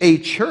needs a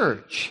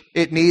church.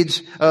 It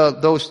needs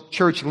those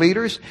church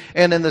leaders.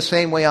 And in the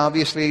same way,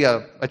 obviously,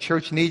 a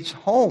church needs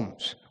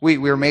homes.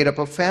 We're made up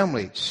of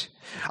families.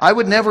 I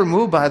would never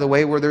move, by the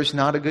way, where there's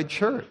not a good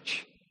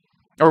church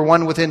or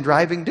one within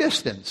driving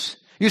distance.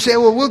 You say,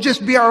 well, we'll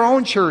just be our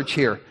own church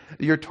here.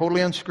 You're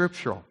totally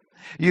unscriptural.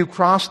 You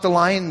crossed the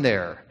line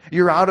there.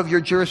 You're out of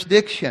your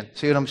jurisdiction.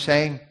 See what I'm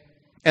saying?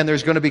 And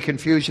there's going to be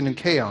confusion and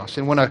chaos.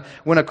 And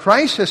when a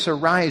crisis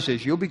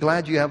arises, you'll be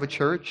glad you have a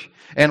church.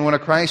 And when a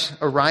crisis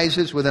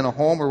arises within a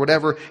home or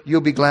whatever, you'll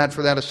be glad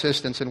for that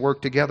assistance and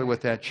work together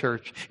with that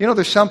church. You know,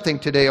 there's something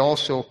today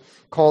also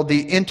called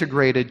the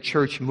integrated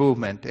church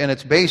movement. And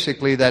it's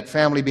basically that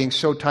family being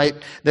so tight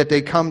that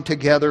they come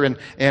together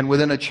and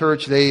within a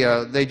church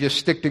they just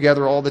stick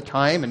together all the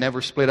time and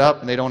never split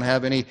up, and they don't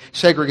have any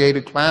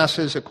segregated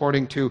classes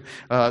according to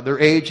their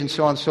age and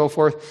so on and so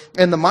forth.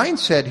 And the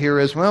mindset here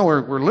is, well,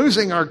 we're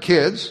losing our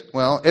kids.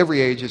 Well,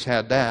 every age has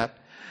had that.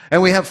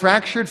 And we have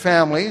fractured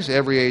families.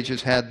 Every age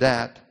has had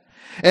that.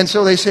 And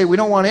so they say we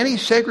don't want any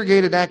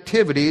segregated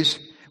activities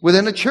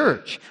within a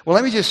church. Well,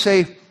 let me just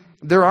say,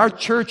 there are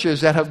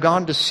churches that have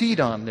gone to seed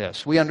on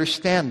this. We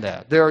understand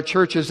that. There are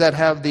churches that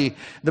have the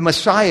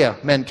Messiah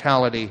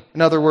mentality.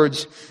 In other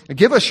words,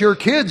 give us your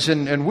kids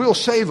and we'll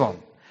save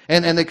them.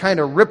 And they kind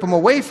of rip them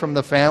away from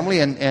the family,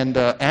 and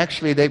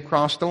actually they've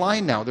crossed the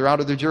line now. They're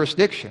out of their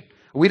jurisdiction.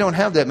 We don't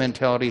have that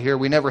mentality here.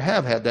 We never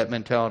have had that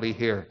mentality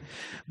here.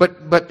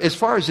 But as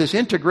far as this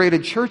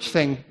integrated church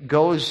thing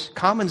goes,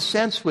 common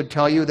sense would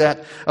tell you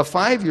that a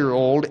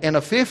 5-year-old and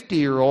a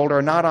 50-year-old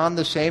are not on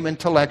the same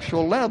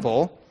intellectual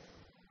level.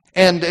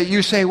 And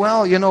you say,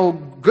 well, you know,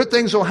 good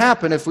things will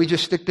happen if we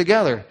just stick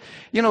together.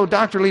 You know,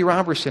 Dr. Lee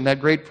Robertson, that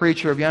great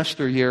preacher of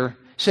yesteryear,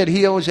 said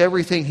he owes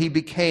everything he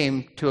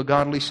became to a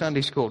godly Sunday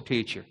school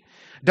teacher.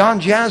 Don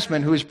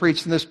Jasmine, who has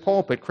preached in this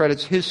pulpit,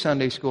 credits his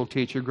Sunday school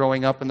teacher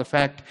growing up in the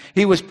fact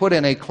he was put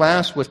in a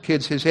class with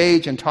kids his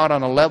age and taught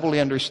on a level he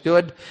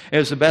understood. It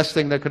was the best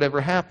thing that could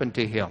ever happen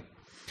to him.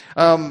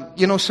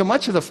 So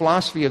much of the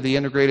philosophy of the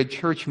integrated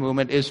church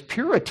movement is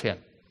Puritan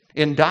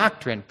in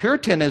doctrine.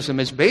 Puritanism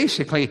is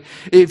basically,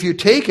 if you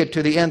take it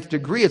to the nth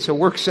degree, it's a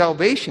work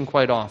salvation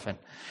quite often.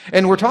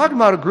 And we're talking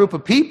about a group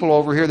of people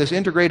over here, this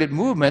integrated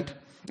movement.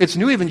 It's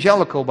New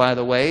Evangelical, by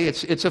the way.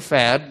 It's a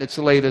fad. It's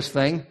the latest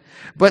thing.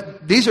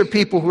 But these are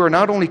people who are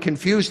not only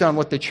confused on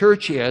what the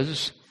church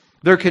is,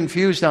 they're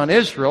confused on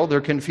Israel,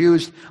 they're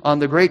confused on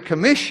the Great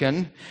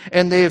Commission,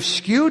 and they have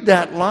skewed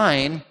that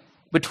line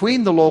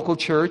between the local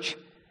church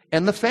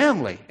and the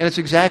family. And it's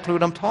exactly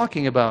what I'm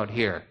talking about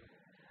here.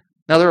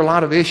 Now, there are a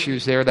lot of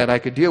issues there that I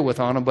could deal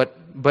with on them,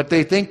 but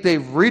they think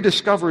they've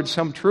rediscovered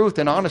some truth,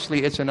 and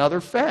honestly, it's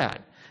another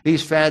fad.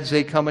 These fads,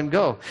 they come and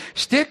go.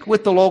 Stick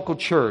with the local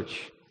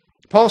church.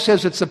 Paul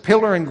says it's the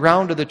pillar and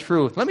ground of the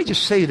truth. Let me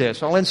just say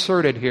this. I'll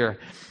insert it here.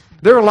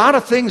 There are a lot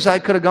of things I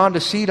could have gone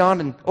to seed on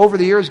and over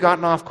the years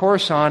gotten off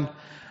course on,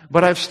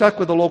 but I've stuck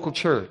with the local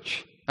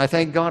church. I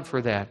thank God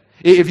for that.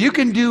 If you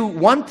can do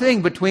one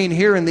thing between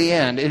here and the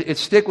end, it's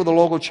stick with the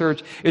local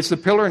church. It's the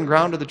pillar and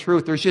ground of the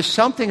truth. There's just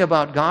something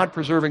about God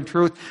preserving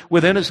truth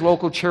within His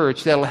local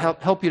church that'll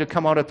help you to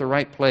come out at the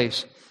right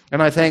place.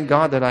 And I thank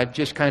God that I've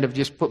just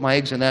put my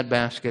eggs in that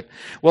basket.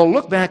 Well,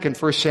 look back in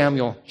 1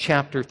 Samuel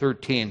chapter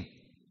 13.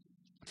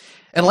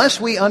 Unless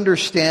we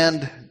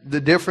understand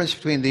the difference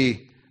between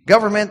the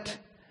government,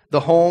 the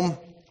home,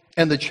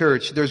 and the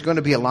church, there's going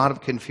to be a lot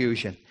of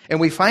confusion. And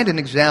we find an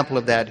example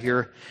of that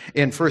here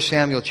in 1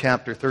 Samuel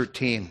chapter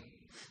 13.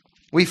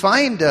 We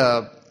find,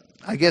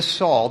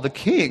 Saul, the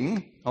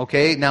king,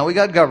 okay, now we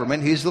got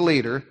government, he's the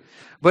leader,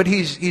 but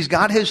he's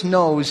got his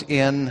nose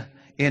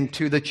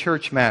into the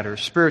church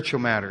matters, spiritual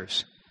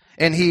matters.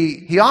 And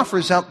he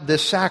offers up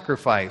this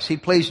sacrifice. He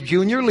plays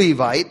junior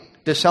Levite,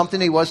 does something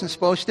he wasn't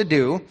supposed to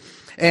do.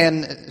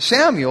 And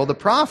Samuel, the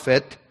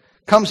prophet,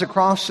 comes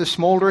across the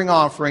smoldering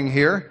offering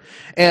here.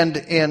 And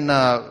in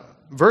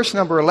verse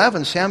number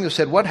 11, Samuel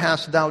said, "What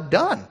hast thou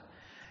done?"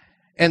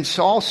 And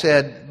Saul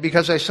said,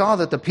 "Because I saw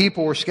that the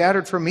people were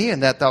scattered from me,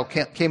 and that thou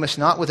camest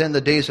not within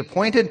the days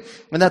appointed,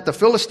 and that the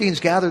Philistines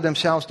gathered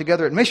themselves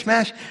together at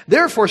Michmash.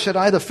 Therefore said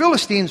I, the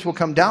Philistines will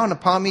come down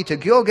upon me to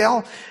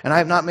Gilgal, and I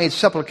have not made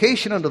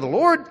supplication unto the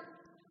Lord.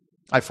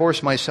 I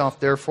forced myself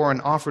therefore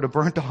and offered a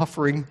burnt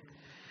offering.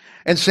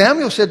 And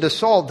Samuel said to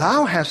Saul,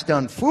 Thou hast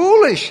done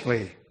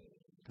foolishly.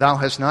 Thou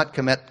hast not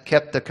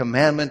kept the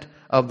commandment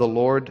of the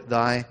Lord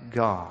thy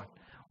God."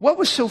 What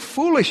was so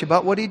foolish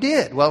about what he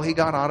did? Well, he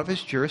got out of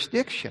his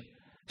jurisdiction.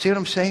 See what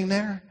I'm saying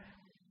there?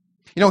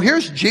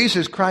 Here's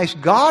Jesus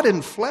Christ, God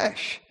in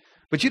flesh.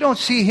 But you don't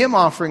see him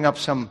offering up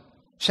some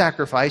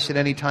sacrifice at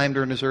any time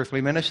during his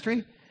earthly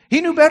ministry.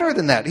 He knew better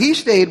than that. He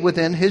stayed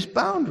within his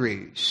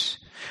boundaries.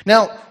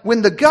 Now,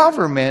 when the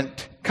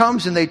government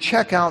comes and they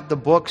check out the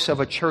books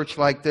of a church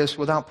like this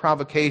without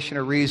provocation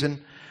or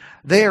reason,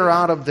 they are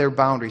out of their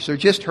boundaries. They're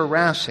just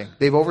harassing.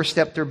 They've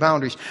overstepped their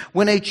boundaries.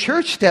 When a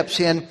church steps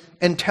in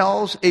and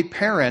tells a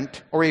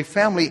parent or a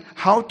family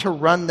how to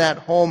run that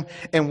home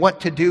and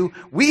what to do,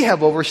 we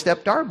have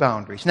overstepped our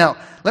boundaries. Now,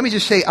 let me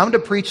just say, I'm to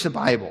preach the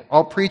Bible.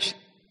 I'll preach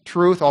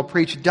truth. I'll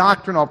preach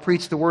doctrine. I'll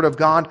preach the Word of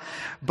God.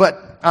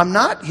 But I'm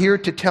not here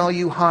to tell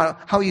you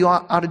how you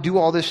ought to do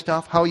all this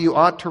stuff, how you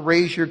ought to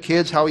raise your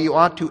kids, how you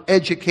ought to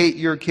educate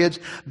your kids.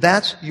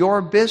 That's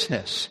your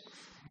business.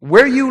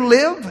 Where you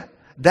live,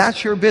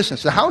 that's your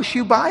business. The house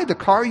you buy, the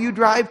car you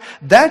drive,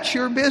 that's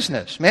your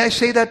business. May I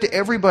say that to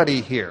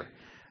everybody here?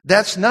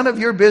 That's none of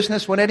your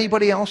business what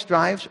anybody else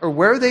drives, or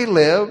where they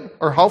live,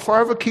 or how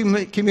far of a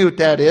commute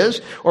that is,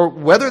 or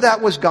whether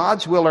that was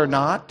God's will or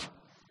not.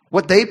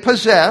 What they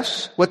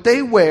possess, what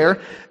they wear,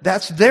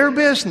 that's their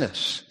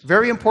business.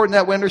 Very important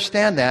that we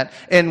understand that,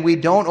 and we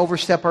don't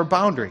overstep our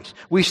boundaries.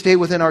 We stay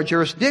within our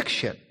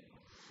jurisdiction.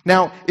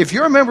 Now, if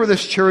you're a member of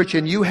this church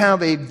and you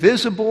have a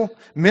visible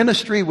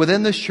ministry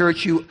within this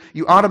church, you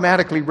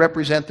automatically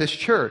represent this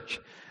church.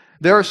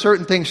 There are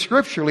certain things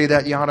scripturally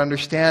that you ought to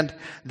understand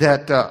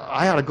that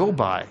I ought to go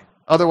by.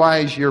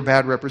 Otherwise, you're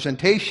bad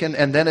representation,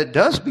 and then it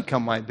does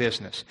become my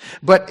business.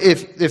 But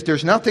if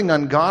there's nothing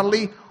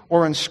ungodly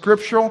or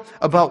unscriptural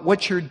about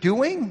what you're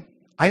doing,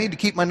 I need to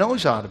keep my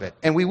nose out of it.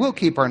 And we will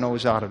keep our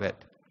nose out of it.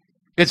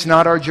 It's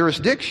not our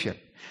jurisdiction.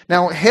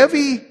 Now,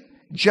 heavy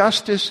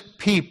justice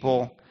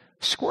people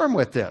squirm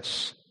with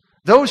this.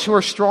 Those who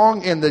are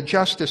strong in the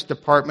Justice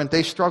Department,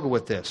 they struggle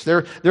with this.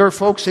 There are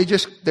folks, they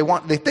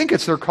think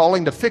it's their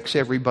calling to fix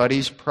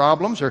everybody's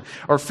problems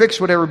or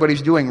fix what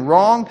everybody's doing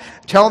wrong,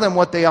 tell them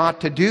what they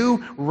ought to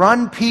do,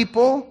 run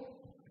people.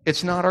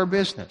 It's not our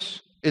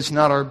business. It's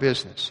not our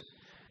business.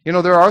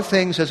 There are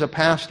things as a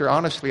pastor,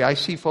 honestly, I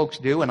see folks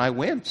do and I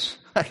wince.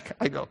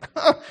 I go,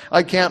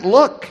 I can't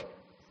look.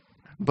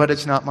 But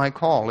it's not my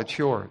call, it's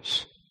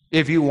yours.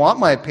 If you want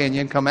my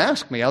opinion, come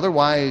ask me.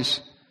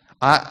 Otherwise,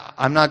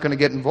 I'm not going to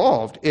get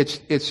involved.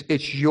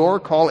 It's your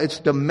call. It's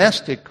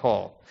domestic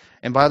call.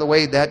 And by the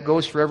way, that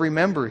goes for every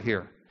member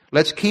here.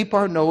 Let's keep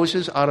our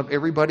noses out of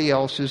everybody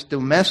else's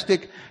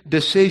domestic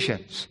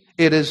decisions.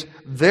 It is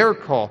their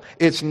call.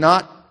 It's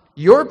not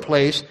your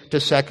place to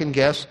second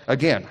guess,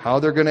 again, how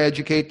they're going to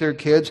educate their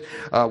kids,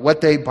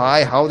 what they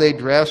buy, how they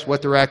dress,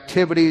 what their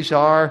activities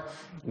are,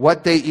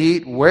 what they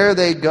eat, where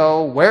they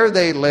go, where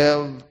they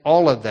live,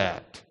 all of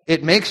that.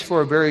 It makes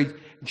for a very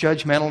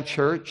judgmental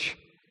church.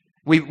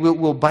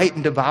 We'll bite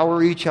and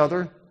devour each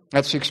other.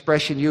 That's the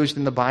expression used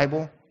in the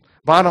Bible.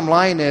 Bottom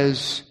line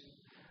is,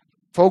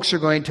 folks are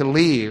going to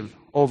leave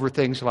over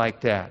things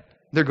like that.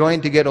 They're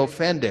going to get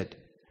offended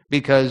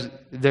because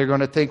they're going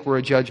to think we're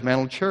a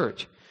judgmental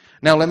church.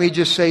 Now, let me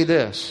just say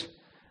this.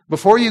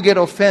 Before you get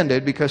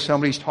offended because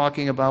somebody's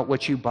talking about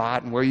what you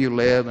bought and where you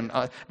live, and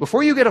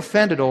before you get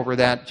offended over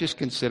that, just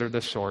consider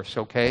the source,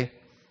 okay?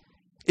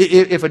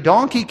 If a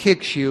donkey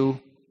kicks you,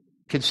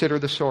 consider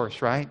the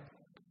source, right?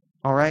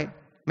 All right?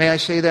 May I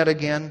say that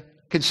again?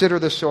 Consider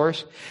the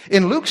source.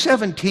 In Luke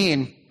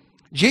 17,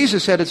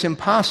 Jesus said it's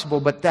impossible,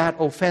 but that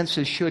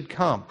offenses should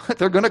come.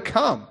 They're going to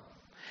come.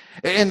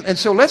 And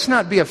so let's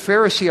not be a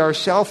Pharisee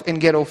ourselves and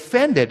get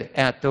offended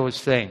at those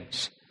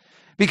things.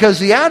 Because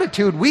the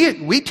attitude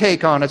we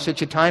take on at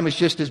such a time is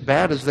just as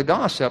bad as the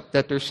gossip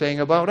that they're saying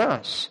about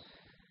us.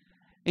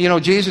 You know,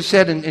 Jesus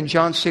said in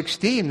John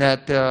 16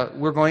 that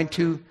we're going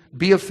to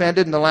be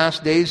offended in the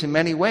last days in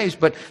many ways,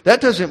 but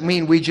that doesn't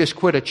mean we just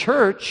quit a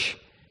church.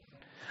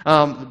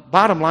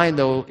 Bottom line,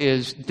 though,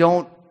 is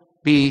don't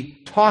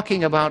be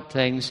talking about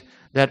things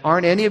that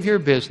aren't any of your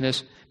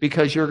business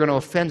because you're going to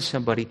offend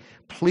somebody.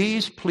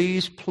 Please,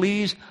 please,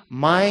 please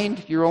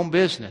mind your own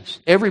business.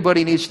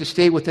 Everybody needs to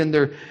stay within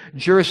their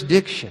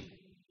jurisdiction.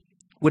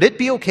 Would it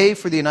be okay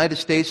for the United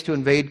States to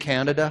invade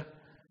Canada?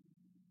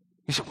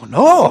 You say, well,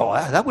 no,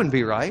 that wouldn't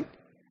be right.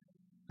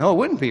 No, it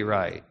wouldn't be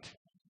right.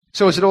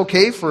 So is it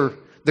okay for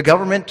the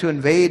government to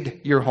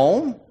invade your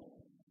home?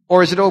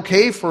 Or is it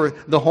okay for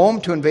the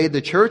home to invade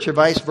the church or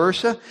vice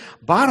versa?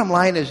 Bottom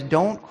line is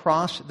don't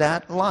cross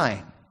that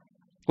line.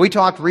 We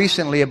talked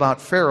recently about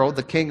Pharaoh,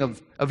 the king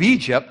of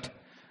Egypt,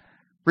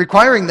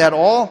 requiring that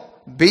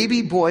all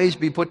baby boys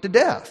be put to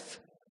death.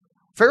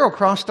 Pharaoh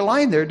crossed the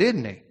line there,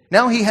 didn't he?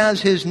 Now he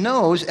has his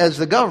nose as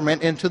the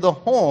government into the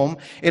home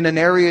in an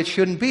area it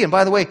shouldn't be. And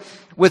by the way,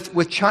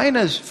 with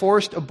China's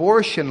forced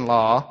abortion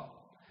law,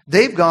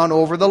 they've gone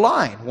over the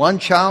line. 1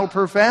 child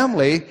per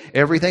family,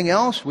 everything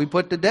else we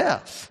put to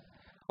death.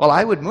 Well,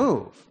 I would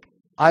move.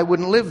 I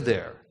wouldn't live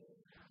there.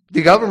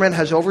 The government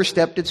has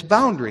overstepped its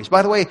boundaries.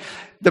 By the way,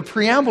 the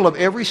preamble of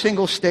every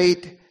single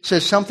state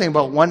says something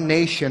about one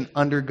nation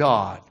under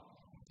God.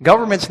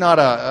 Government's not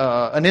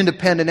an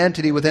independent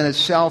entity within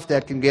itself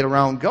that can get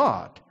around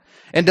God.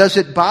 And does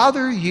it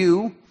bother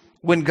you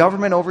when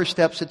government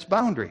oversteps its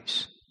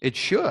boundaries? It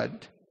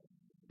should.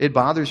 It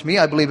bothers me.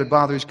 I believe it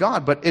bothers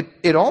God. But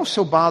it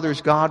also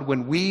bothers God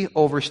when we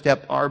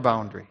overstep our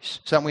boundaries.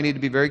 Something we need to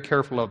be very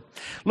careful of.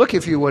 Look,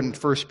 if you would, in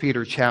 1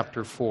 Peter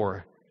chapter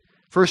 4.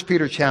 1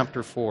 Peter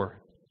chapter 4.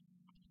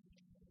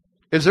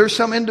 Is there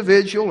some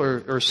individual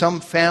or some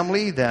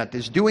family that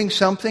is doing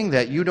something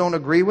that you don't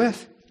agree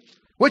with?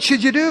 What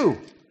should you do?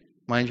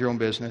 Mind your own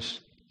business.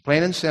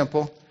 Plain and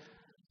simple.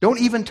 Don't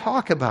even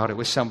talk about it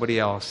with somebody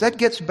else. That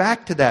gets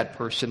back to that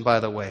person, by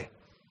the way.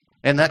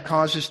 And that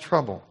causes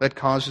trouble. That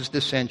causes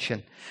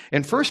dissension.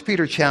 In 1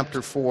 Peter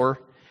chapter 4,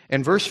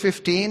 in verse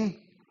 15,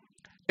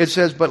 it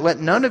says, "But let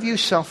none of you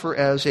suffer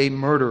as a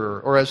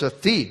murderer, or as a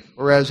thief,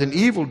 or as an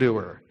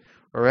evildoer,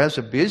 or as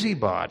a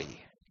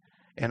busybody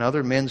in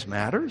other men's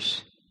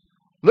matters."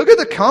 Look at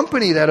the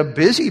company that a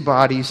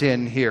busybody's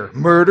in here.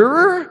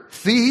 Murderer,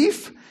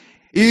 thief,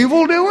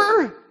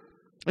 evildoer.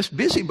 This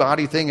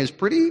busybody thing is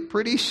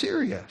pretty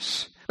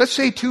serious. Let's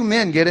say 2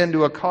 men get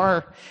into a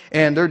car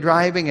and they're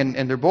driving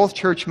and they're both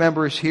church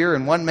members here,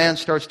 and one man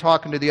starts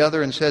talking to the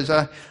other and says,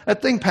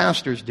 "That thing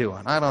pastor's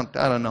doing, I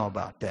don't know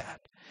about that.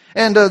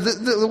 And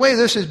the way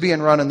this is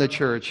being run in the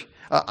church,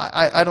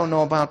 I don't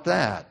know about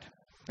that.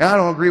 And I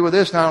don't agree with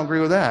this and I don't agree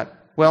with that."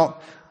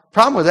 Well,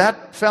 problem with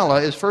that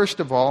fella is,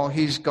 first of all,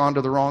 he's gone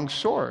to the wrong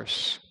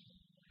source.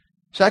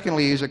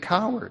 Secondly, he's a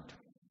coward.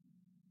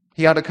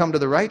 He ought to come to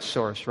the right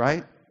source,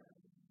 right?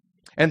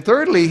 And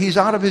thirdly, he's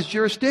out of his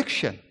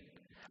jurisdiction.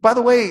 By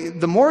the way,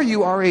 the more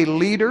you are a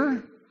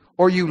leader,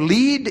 or you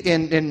lead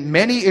in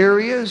many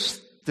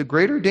areas, the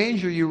greater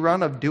danger you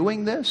run of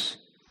doing this,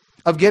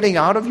 of getting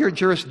out of your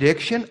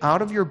jurisdiction,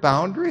 out of your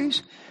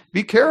boundaries.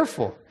 Be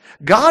careful.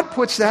 God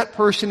puts that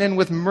person in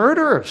with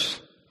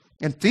murderers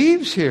and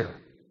thieves here.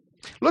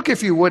 Look,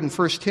 if you would, in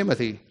 1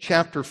 Timothy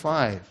chapter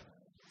 5.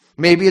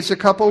 Maybe it's a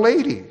couple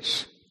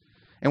ladies.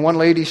 And one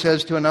lady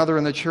says to another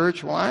in the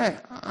church, "Well,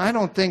 I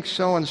don't think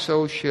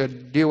so-and-so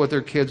should deal with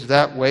their kids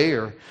that way,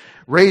 or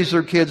raise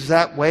their kids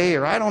that way,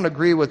 or I don't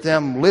agree with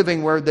them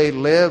living where they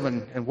live,"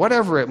 and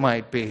whatever it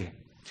might be.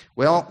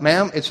 Well,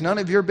 ma'am, it's none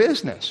of your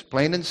business,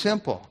 plain and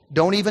simple.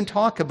 Don't even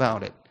talk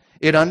about it.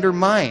 It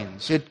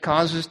undermines. It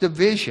causes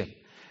division.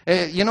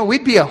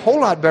 We'd be a whole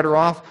lot better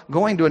off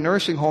going to a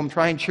nursing home,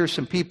 trying to cheer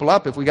some people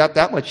up if we got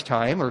that much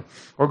time,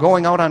 or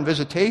going out on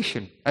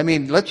visitation. I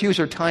mean, let's use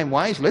our time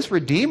wisely. Let's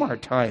redeem our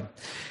time.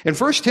 In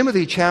 1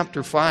 Timothy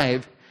chapter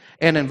 5,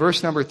 and in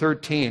verse number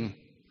 13,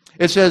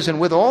 it says, "And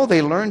withal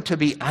they learn to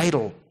be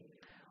idle,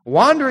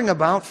 wandering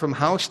about from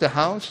house to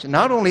house,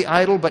 not only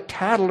idle, but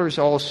tattlers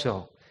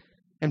also,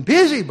 and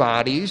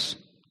busybodies,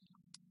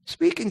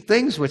 speaking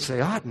things which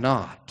they ought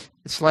not.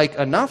 It's like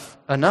enough,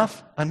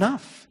 enough,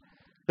 enough.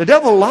 The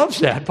devil loves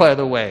that, by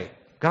the way.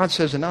 God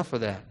says enough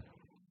of that,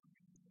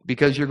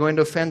 because you're going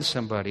to offend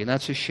somebody, and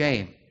that's a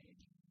shame.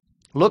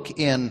 Look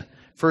in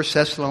 1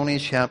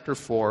 Thessalonians chapter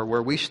 4,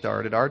 where we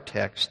started our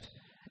text,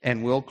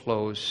 and we'll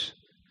close.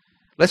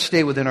 Let's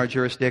stay within our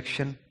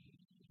jurisdiction.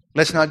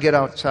 Let's not get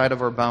outside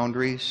of our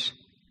boundaries.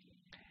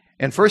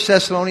 In 1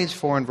 Thessalonians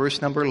 4 and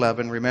verse number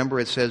 11, remember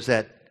it says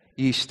that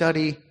ye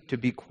study to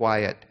be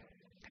quiet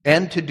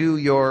and to do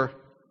your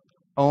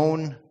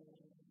own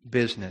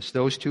business.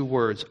 Those two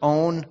words,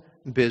 own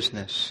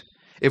business.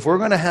 If we're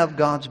going to have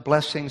God's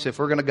blessings, if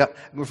we're going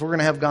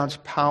to have God's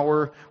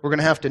power, we're going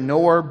to have to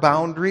know our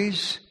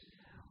boundaries,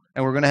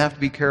 and we're going to have to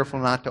be careful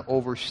not to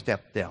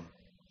overstep them.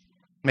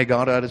 May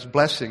God add His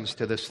blessings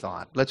to this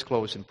thought. Let's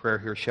close in prayer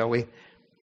here, shall we?